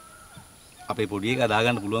 මේ අපේ පොඩි එකා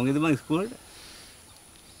දාගන්න පුළුවන් වේද මං ඉස්කෝලේට?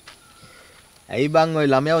 ඇයි බං ඔය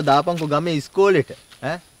ළමයාව දාපන්කෝ ගමේ ඉස්කෝලේට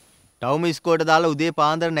ඈ? ටවුම ඉස්කෝලේට දාලා උදේ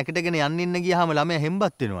පාන්දර නැකටගෙන යන්න ඉන්න ගියාම ළමයා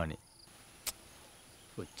හෙම්බත් වෙනවනේ.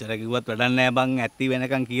 කොච්චර කිව්වත් වැඩක් නැහැ බං ඇත්ති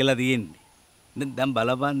වෙනකන් කියලා තියෙන්නේ. දැන්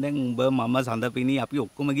බලපන් දැන් උඹ මම සඳපිනි අපි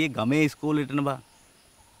ඔක්කොම ගියේ ගමේ ඉස්කෝලේට න බං.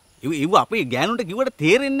 ඉව අපේ ගෑනුන්ට කිව්වට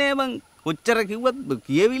තේරෙන්නේ නැහැ බං. කොච්චර කිව්වත්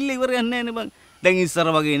කියවිල්ල ඉවරයක් නැහැ නේ බං. දැන් ඉස්සර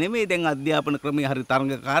වගේ නෙමෙයි දැන් අධ්‍යාපන ක්‍රමයේ හරි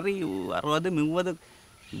තරඟකාරී අරවද මෙව්වද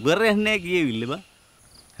ඉවරයක් නැහැ කියවිල්ල බං.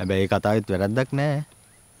 හැබැයි ඒ කතාවෙත් වැරද්දක් නැහැ.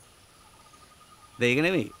 ඒක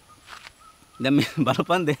නෙමෙයි. දැන් මේ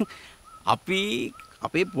බලපන් දැන් අපි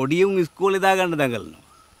අපේ පොඩි උන් ඉස්කෝලේ දාගන්න දඟලනවා.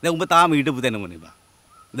 දැන් උඹ තාම හිටපු තැනමනේ බා.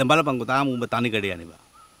 දැන් බලපන්කෝ තාම උඹ තනිකඩ යන්නේ බා.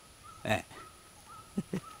 ඈ.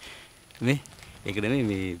 මේ ඒක නෙමෙයි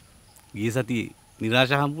මේ ගිය සතියේ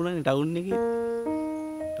නිරාශ හම්බුණානේ ටවුන් එකේ.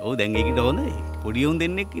 ඔව් දැන් ඒකිට හොඳයි. පොඩි උන්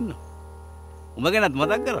දෙන්නෙක් ඉන්නවා. උඹ ගැනත්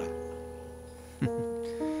මතක් කරා.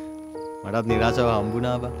 මටත් නිරාශව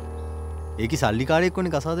හම්බුණා බා. ඒකි සල්ලිකාරයෙක්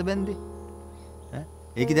වුණේ කසාද බැන්දේ. ඈ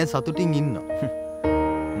ඒකි දැන් සතුටින් ඉන්නවා.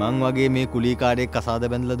 මං වගේ මේ කුලීකාරයෙක් කසාද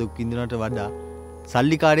බැඳලා දුක් විඳිනවට වඩා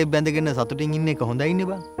සල්ලිකාරයෙක් බැඳගෙන සතුටින් ඉන්න එක හොඳයිනේ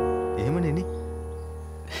බං. එහෙමනේ නේ.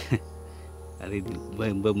 හරි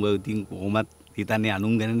උඹ ඉතින් කොහොමත් හිතන්නේ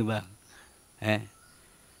අනුන් ගැනනේ බං. ඈ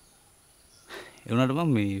ඒ වුණාට බං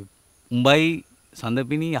මේ උඹයි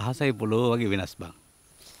සඳපිනි අහසයි පොළොව වගේ වෙනස් බං.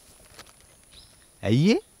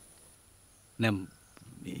 ඇයි ඒ? නෑ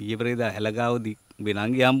ඊයේ පෙරේදා ඇලගාවදී උඹේ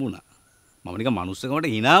නංගි හම්බුණා. මම නිකන් මනුස්සකමට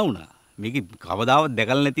hina වුණා. මේක කවදාවත්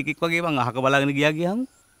දැකලා නැති එකෙක් වගේ බං අහක බලාගෙන ගියා ගියාම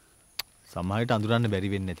සමහරට අඳුරන්න බැරි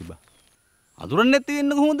වෙන්නේ නැති බං. අඳුරන්නේ නැති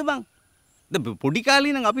වෙන්න කොහොමද බං? දැන් පොඩි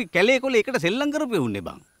කාලේ නම් අපි කැලේ කොලේ එකට සෙල්ලම් කරපෙවුන්නේ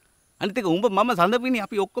බං. අනිත් එක උඹ මම සඳපිනි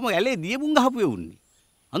අපි ඔක්කොම ඇලේ දියබුන් ගහපු එවුන්නේ.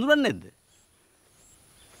 අඳුරන්නේ නැද්ද?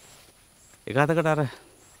 එකතකට අර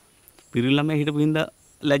පිරිල්ලම හිටපු හින්දා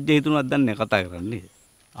ලැජ්ජ හිතුණාද දන්නේ කතා කරන්නේ.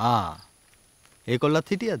 ඒකොල්ලත්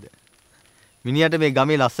හිටියද? මිනිහට මේ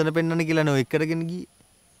ගමේ ලස්සන පෙන්වන්න කියලා නෝ එක් කරගෙන ගියේ.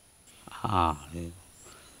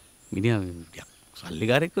 මිනිහා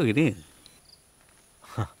සල්ලිකාරෙක් වගේ නේද?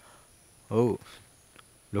 ඔව්.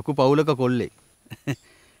 ලොකු පවුලක කොල්ලෙක්.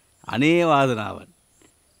 අනේ වාසනාවන්.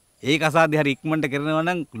 ඒක අසාධ්‍ය හරි ඉක්මනට කරනවා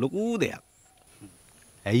නම් ලොකු දෙයක්.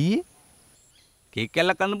 ඇයි ඒ? කේක්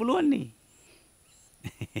කැල්ලක් කන්න පුළුවන් නේ.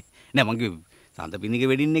 නෑ මං කිව්වේ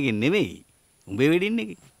සඳපිනිගේ වෙඩින් එකේ නෙමෙයි. උඹේ වෙඩින්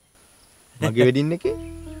එකේ. මගේ වෙඩින් එකේ?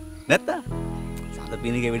 නැත්තා.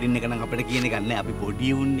 සඳපිනිගේ වෙඩින් එක නම් අපිට කියන එකක් නෑ. අපි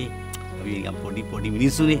පොඩි උන්නේ. අපි නිකන් පොඩි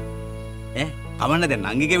මිනිස්සුනේ. කමන්න දැන්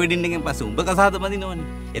නංගිගේ වෙඩින් එකෙන් පස්සේ උඹ කසාද බඳිනවනේ.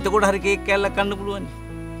 එතකොට හරි කේක් කැල්ලක් කන්න පුළුවන්.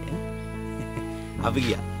 අපි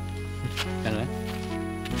ගියා. යනවා.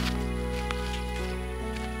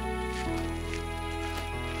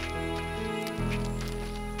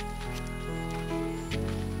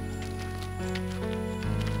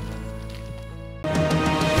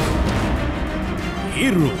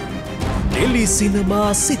 Hiru Tele සිනමා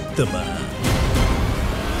සිත්තම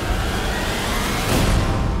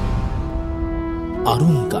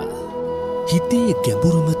අරුංගල් හිතේ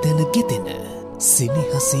ගැඹුරුම තැන ගෙතෙන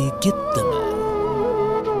සෙනෙහසේ ගෙත්තම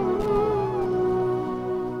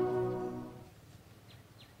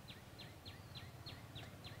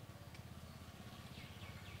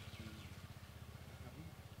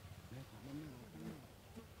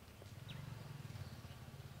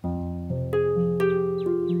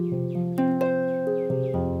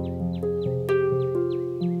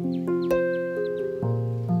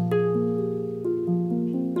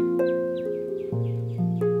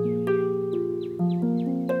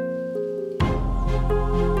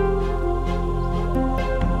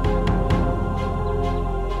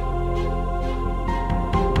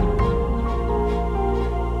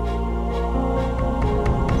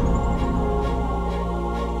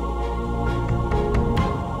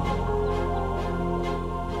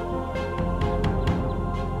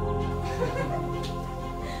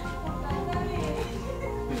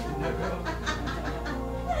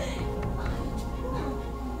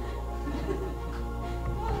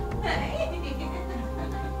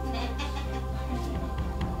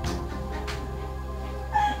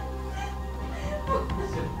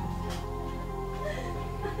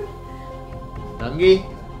නංගි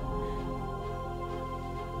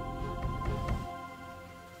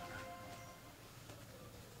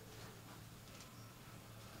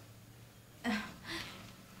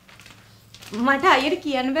මට අයියට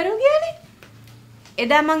කියන්න බැරුව ගියානේ.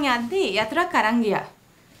 එදා මං යද්දී යතුරක් අරන් ගියා.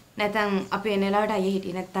 නැතනම් අපේ නෙලාවට අයිය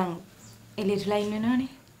හිටියේ නැත්තම් එළියටලා ඉන්න වෙනවනේ.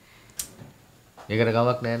 ඒකට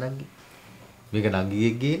කමක් නෑ නංගි. මේක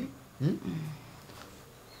නංගිගෙක් ගේනේ.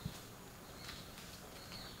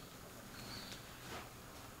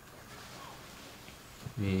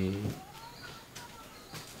 මේ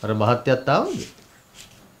අර මහත්යත් ආවද?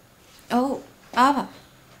 ඔව් ආවා.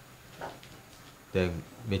 දැන්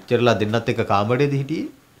මෙච්චරලා දෙන්නත් එක්ක කාමරේද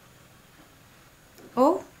හිටියේ?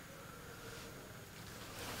 ඔව්.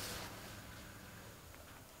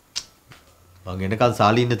 මං එනකල්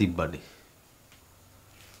සාලි ඉන්න තිබ්බනේ.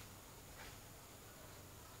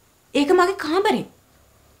 ඒක මගේ කාමරේ.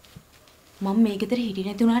 මම මේ ගෙදර හිටියේ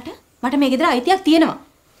නැති උනාට මට මේ ගෙදර අයිතියක් තියෙනවා.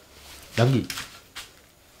 නංගි.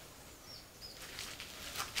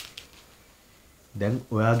 දැන්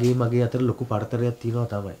ඔයාගේ මගේ අතර ලොකු පරතරයක් තියෙනවා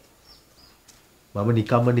තමයි. මම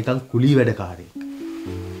නිකන් කුලී වැඩකාරයෙක්.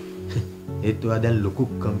 ඒත් ඔයා දැන් ලොකු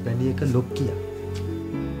කම්පැනි එක ලොක්කියා.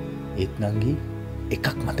 ඒත් නංගි එකක්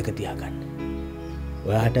මතක තියාගන්න.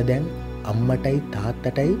 ඔයාට දැන් අම්මටයි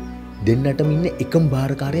තාත්තටයි දෙන්නටම ඉන්න එකම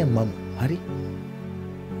බාරකාරයා මම. හරි?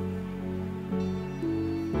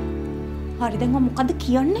 හරි දැන් මම මොකද්ද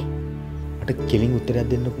කියන්නේ? මට කෙලින් උත්තරයක්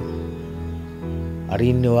දෙන්නකෝ. අර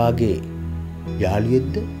ඉන්නේ ඔයාගේ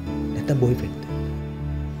යාළුවෙක්ද නැත්නම් බොයිෆ්‍රෙන්ඩ්ද?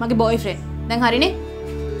 මගේ බොයිෆ්‍රෙන්ඩ්. දැන් හරිනේ?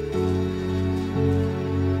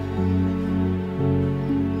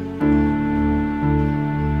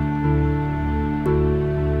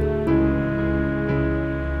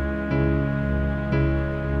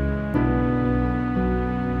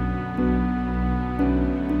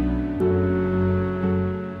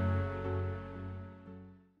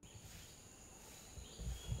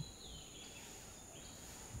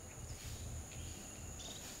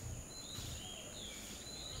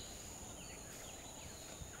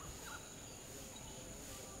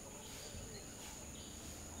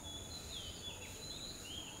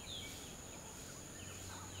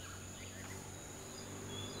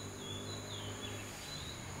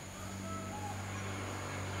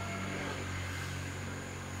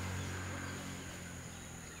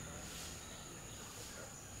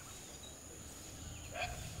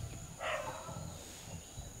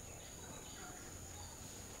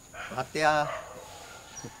 මහත්තයා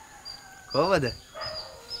කොහමද?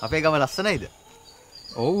 අපේ ගම ලස්සනයිද?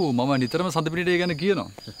 ඔව් මම නිතරම සඳපිනිට ගැන කියනවා.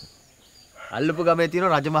 අල්ලපු ගමේ තියෙන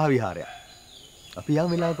රජමහා විහාරය. අපි යම්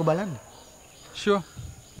වෙලාවක බලන්න. ෂුවර්.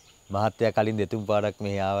 මහත්තයා කලින් දෙතුන් පාරක්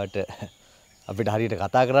මෙහි ආවට අපිට හරියට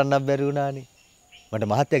කතා කරන්නත් බැරි වුණානේ. මට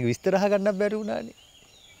මහත්තයාගේ විස්තර අහගන්නත් බැරි වුණානේ.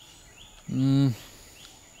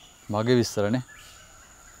 මගේ විස්තරනේ.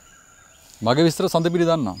 මගේ විස්තර සඳපිලි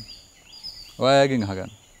දන්නවා. ඔයාගෙන්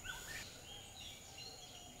අහගන්න.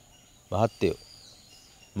 මහත්තයෝ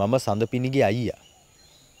මම සඳපිනිගේ අයියා.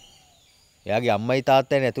 එයාගේ අම්මයි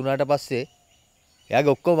තාත්තයි නැතුණාට පස්සේ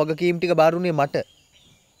එයාගේ ඔක්කොම වගකීම් ටික බාරුනේ මට.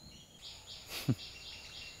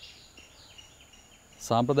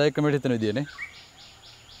 සාම්ප්‍රදායික ක්‍රමයට හිතන විදියනේ.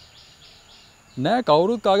 නෑ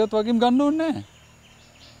කවුරුත් කාගවත් වගකීම් ගන්න ඕනේ නෑ.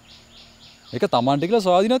 ඒක Tamanට කියලා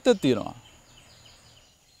ස්වාධීනත්වයක් තියෙනවා.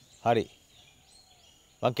 හරි.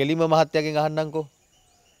 මං කෙලින්ම මහත්තයාගෙන් අහන්නම්කෝ.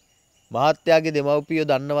 මහත්තයාගේ දෙමව්පියෝ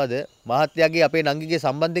දන්නවද මහත්තයාගේ අපේ නංගිගේ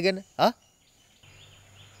සම්බන්ධය ගැන?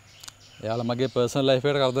 එයාලා මගේ පර්සනල් ලයිෆ්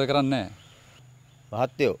එකට කරදර කරන්නේ නෑ.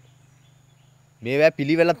 මහත්තයෝ මේවා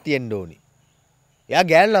පිළිවෙලක් තියෙන්න ඕනි. එයා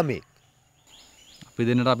ගෑන් ළමෙක්. අපි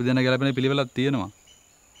දෙන්න ගැලපෙන පිළිවෙලක් තියෙනවා.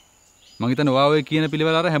 මං හිතන්නේ ඔයා ඔය කියන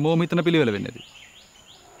පිළිවෙල අර හැමෝම හිතන පිළිවෙල වෙන්නේ නැති.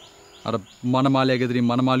 අර මනමාලිය ගෙදරින්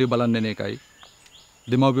මනමාලිය බලන්න එන එකයි.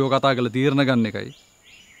 දෙමව්පියෝ කතා කරලා තීරණ ගන්න එකයි.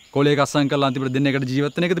 කොලේක අස්සම් කරලා අන්තිමට දෙන්න එකට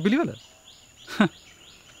ජීවත් වෙන එකද පිළිවෙල?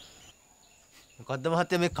 මොකද්ද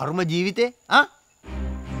මහත්තයා මේ කර්ම ජීවිතේ?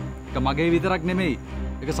 ඒක මගේ විතරක් නෙමෙයි.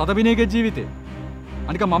 ඒක සතපිනියගේ ජීවිතේ.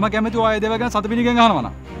 අනික මම කැමති ඔය දේව ගැන සතපිනියගෙන් අහනවා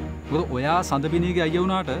නා. මොකද ඔයා සතපිනියගේ අයියා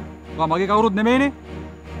වුණාට ඔයා මගේ කවුරුත් නෙමෙයිනේ.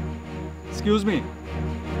 Excuse me.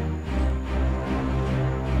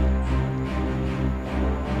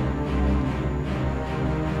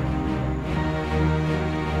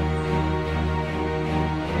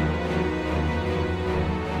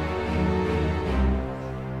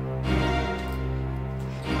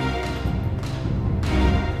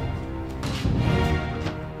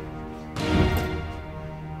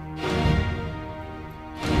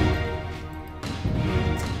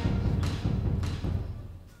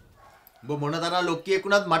 උඹ මොන තරම් ලොක්කියෙක්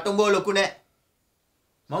වුණත් මට උඹව ලොකු නෑ.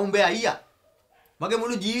 මම උඹේ අයියා. මගේ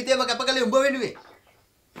මුළු ජීවිතේම කැප කළේ උඹ වෙනුවෙන්.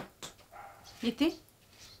 ඉතින්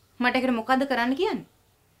මට ඒකට මොකද්ද කරන්න කියන්නේ?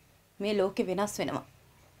 මේ ලෝකේ වෙනස් වෙනවා.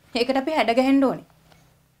 ඒකට අපි හැඩ ගහන්න ඕනේ.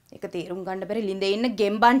 ඒක තේරුම් ගන්න බැරි ලිඳේ ඉන්න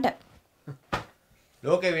ගෙම්බන්ට.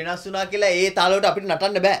 ලෝකේ වෙනස් වුණා කියලා ඒ තාලෙට අපිට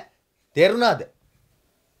නටන්න බෑ. තේරුණාද?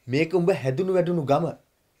 මේක උඹ හැදුණු වැඩුණු ගම.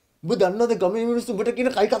 උඹ දන්නවද ගමේ මිනිස්සු උඹට කියන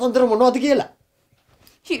කයි කතන්දර මොනවද කියලා?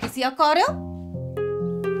 හිරිසියාකාරයෝ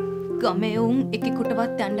ගමේ උන්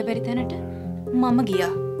එකෙකුටවත් යන්න බැරි තැනට මම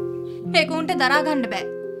ගියා. ඒක උන්ට දරා ගන්න බෑ.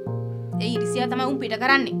 ඒ ඉරිසියා තමයි උන් පිට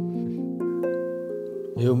කරන්නේ.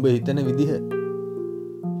 ඒ උඹ හිතන විදිහ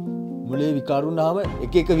මුලේ විකාර වුණාම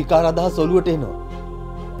එක එක විකාර අදහස් ඔලුවට එනවා.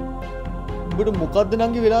 උඹට මොකද්ද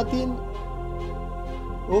නංගි වෙලා තියෙන්නේ?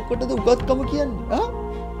 ඕකටද උගත්කම කියන්නේ?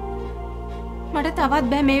 මට තවත්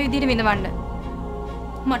බෑ මේ විදිහට විඳවන්න.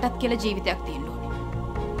 මටත් කියලා ජීවිතයක් තියෙන්න ඕනේ.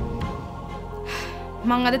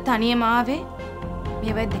 මං අද තනියම ආවේ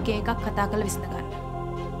මේවා දෙක එකක් කතා කරලා විසඳ ගන්න.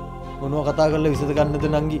 මොනවා කතා කරලා විසඳ ගන්නද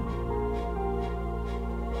නංගි?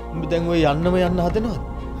 උඹ දැන් ඔය යන්නම යන්න හදනවද?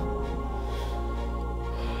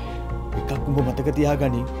 එකක් උඹ මතක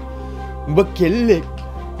තියාගනින්. උඹ කෙල්ලෙක්.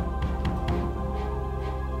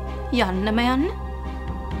 යන්නම යන්න?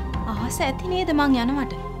 ආස ඇති නේද මං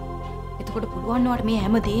යනවට? එතකොට පුළුවන් නෝට මේ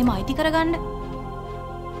හැම දෙයක්ම අයිති කරගන්න.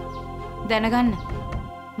 දැනගන්න.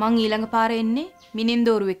 මං ඊළඟ පාරේ එන්නේ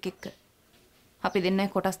මිනින්දෝරුවෙක් එක්ක. අපි දෙන්නයි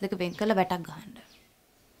කොටස් දෙක වෙන් කරලා වැටක් ගහන්න.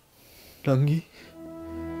 නංගි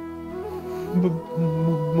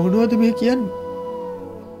මොනවද මේ කියන්නේ?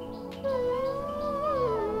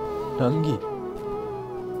 නංගි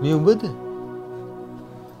මේ උඹද?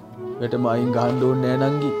 වැට මයින් ගහන්න ඕනේ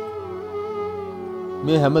නෑ නංගි.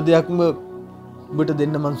 මේ හැම දෙයක්ම උඹට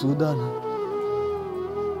දෙන්න මං සූදානම්.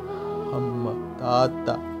 අම්මා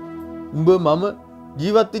තාත්තා උඹ මම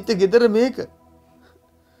ජීවත් වෙච්ච ගෙදර මේක.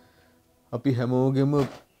 අපි හැමෝගෙම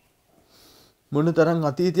මොන තරම්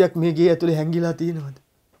අතීතයක් මේ ගේ ඇතුලේ හැංගිලා තියෙනවද?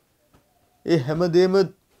 ඒ හැමදේම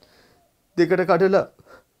දෙකට කඩලා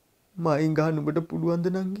මයින් ගහන්න උඹට පුළුවන්ද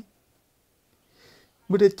නංගි?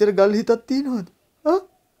 උඹට එච්චර ගල් හිතක් තියෙනවද?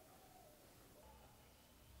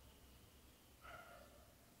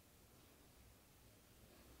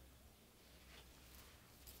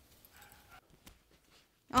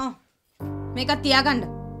 මේකත් තියාගන්න.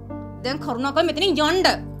 දැන් කරුණාකර මෙතනින්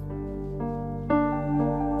යන්න.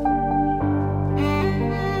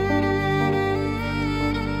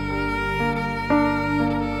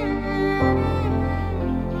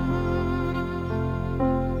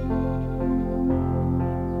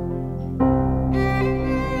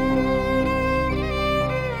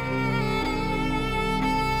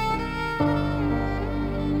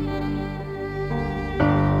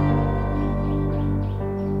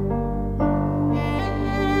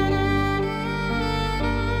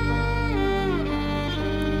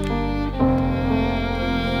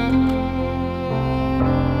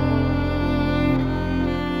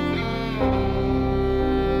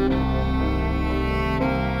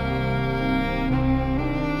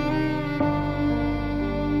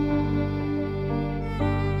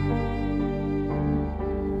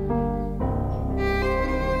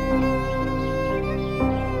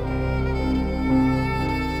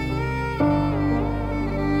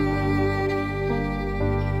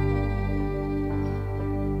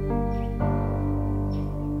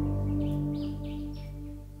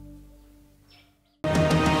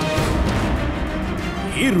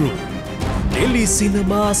 Hiru Tele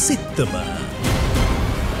සිනමා සිත්තම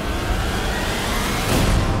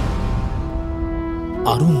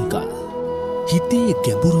අරුංගල් හිතේ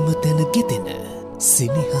ගැඹුරුම තැන ගෙතෙන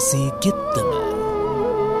සෙනෙහසේ ගෙත්තම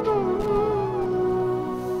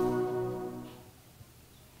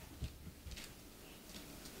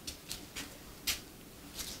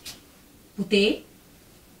පුතේ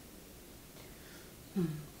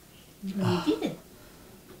නේද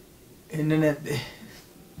එන්න නැද්ද?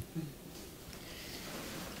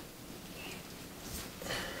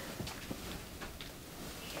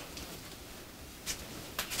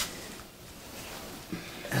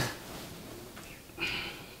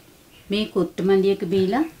 මේ කොට්ටමන්ඩියක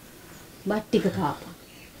බීලා බත් ටික කාපන්.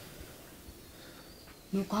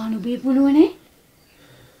 නොකානු බීපුණුවනේ.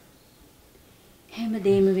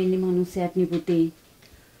 හැමදේම වෙන්නේ මනුස්සයෙක් නේ පුතේ.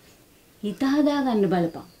 හිත හදා ගන්න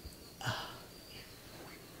බලපන්.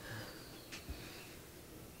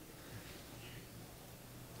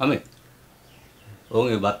 අමේ.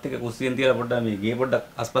 ඕගේ බත් එක කුස්සියෙන් තියලා පොඩ්ඩක් මේ ගේ පොඩ්ඩක්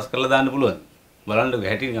අස්පස් කරලා දාන්න පුළුවන්. බලන්නකෝ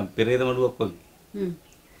හැටි නිකන් පෙරේත මඩුවක් වගේ.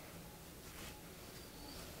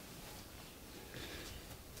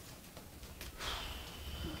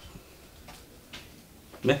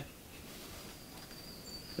 මේ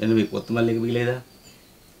එන්න මේ කොත්තමල්ලි එක බීලා ඉදා.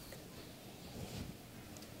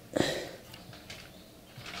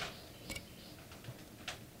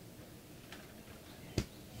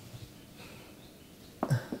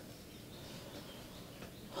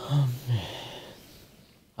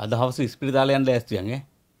 අද හවස ඉස්පිරි දාලා යන්න ලෑස්තියන් ඈ.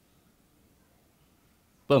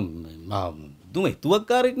 දුමේ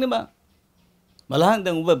තුවක්කාරෙක් නේ බං. මලහන්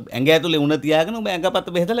දැන් ඔබ ඇඟ ඇතුලේ උණ තියාගෙන ඔබ ඇඟපත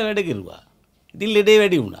බෙහෙතලා වැඩ කෙරුවා. ඉතින් ලෙඩේ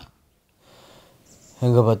වැඩි වුණා.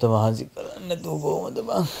 ඇඟපත මහන්සි කරන්න නැතුව කොහොමද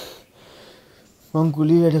බං? මං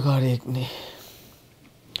කුලී වැඩකාරයෙක් නේ.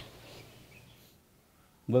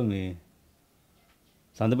 ඔබ මේ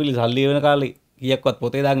සඳපිලි සල්ලි වෙන කාලේ කීයක්වත්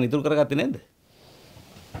පොතේ දාගෙන ඉතුරු කරගත්තේ නැද්ද?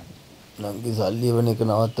 නංගි සල්ලි වෙන එක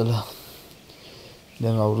නවත්තලා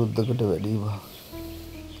දැන් අවුරුද්දකට වැඩි බං.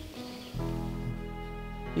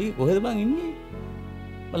 ඊ කොහෙද බං ඉන්නේ?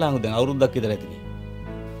 බලන්න දැන් අවුරුද්දක් විතර ඇතිනේ.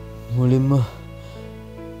 මුලින්ම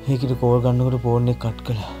ඒකට කෝල් ගන්නකොට ෆෝන් එක කට්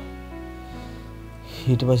කළා.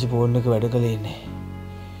 ඊට පස්සේ ෆෝන් එක වැඩ කළේ නැහැ.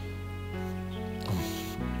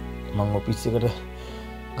 මං ඔෆිස් එකට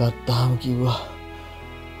ගත්තාම කිව්වා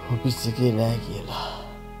ඔෆිස් එකේ නෑ කියලා.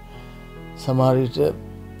 සමහර විට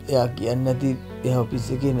එයා කියන්නේ නැති එයා ඔෆිස්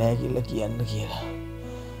එකේ නෑ කියලා කියන්න කියලා.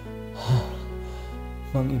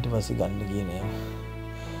 මං ඊට පස්සේ ගන්න ගියේ නෑ.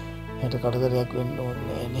 යට කඩතරයක් වෙන්න ඕනේ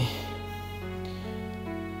නෑනේ.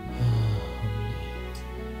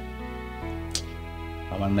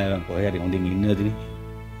 අමන්නේ නම් කොහේ හරි හොඳින් ඉන්නවදනේ.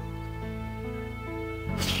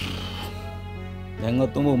 දැන්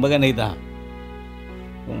ඔත් උඹ ගැන හිතා.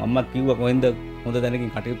 උන් අම්මා කිව්වා කොහෙන්ද හොඳ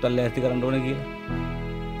දැනකින් කටයුත්තක් ලෑස්ති කරන්න ඕනේ කියලා.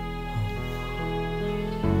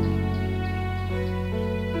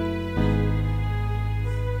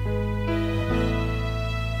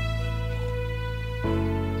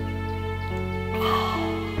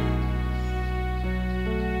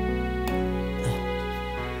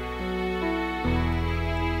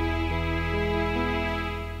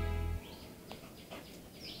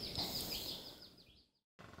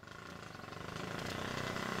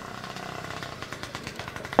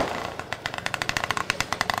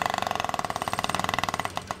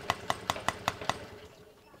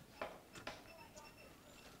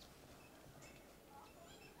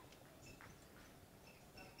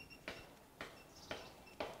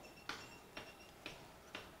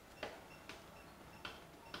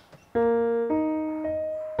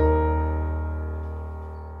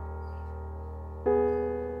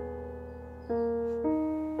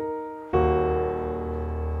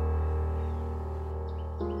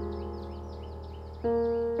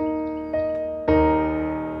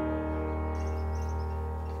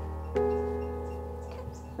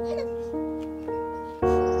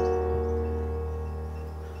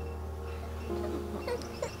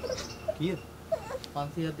 කීයද?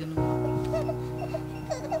 500ක් දෙන්න.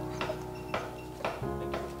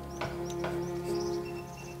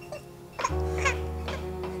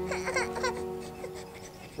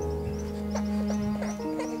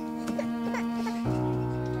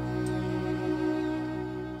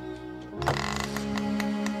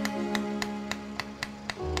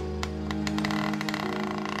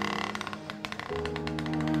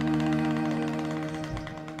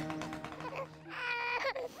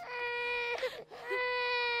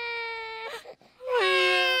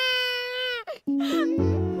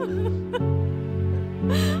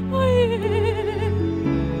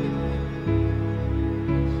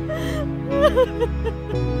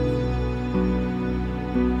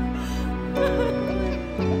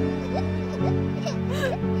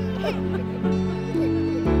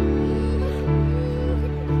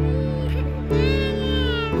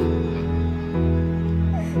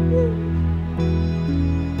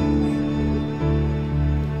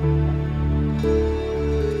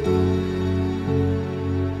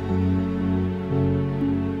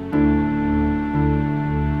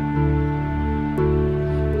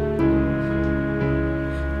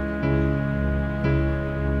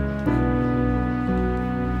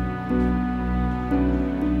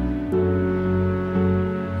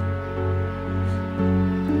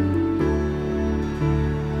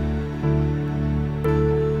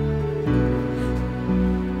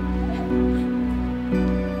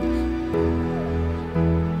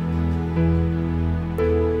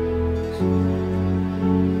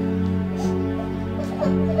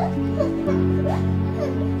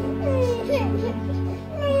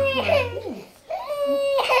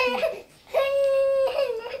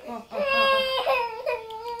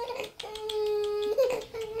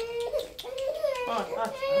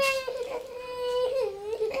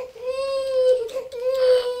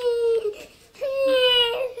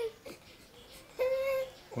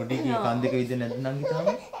 පොඩි කන් දෙක විදිහ නැද්ද නංගි තාම?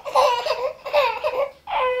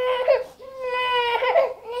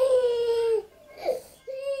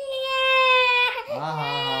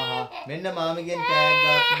 මෙන්න මාමිගෙන් ටැග්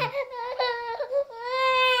ගන්න.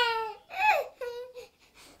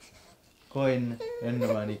 කොහෙන්න? එන්න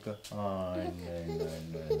මානික. එන්න.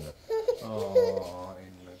 එන්න.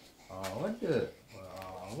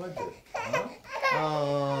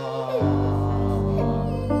 ආවද?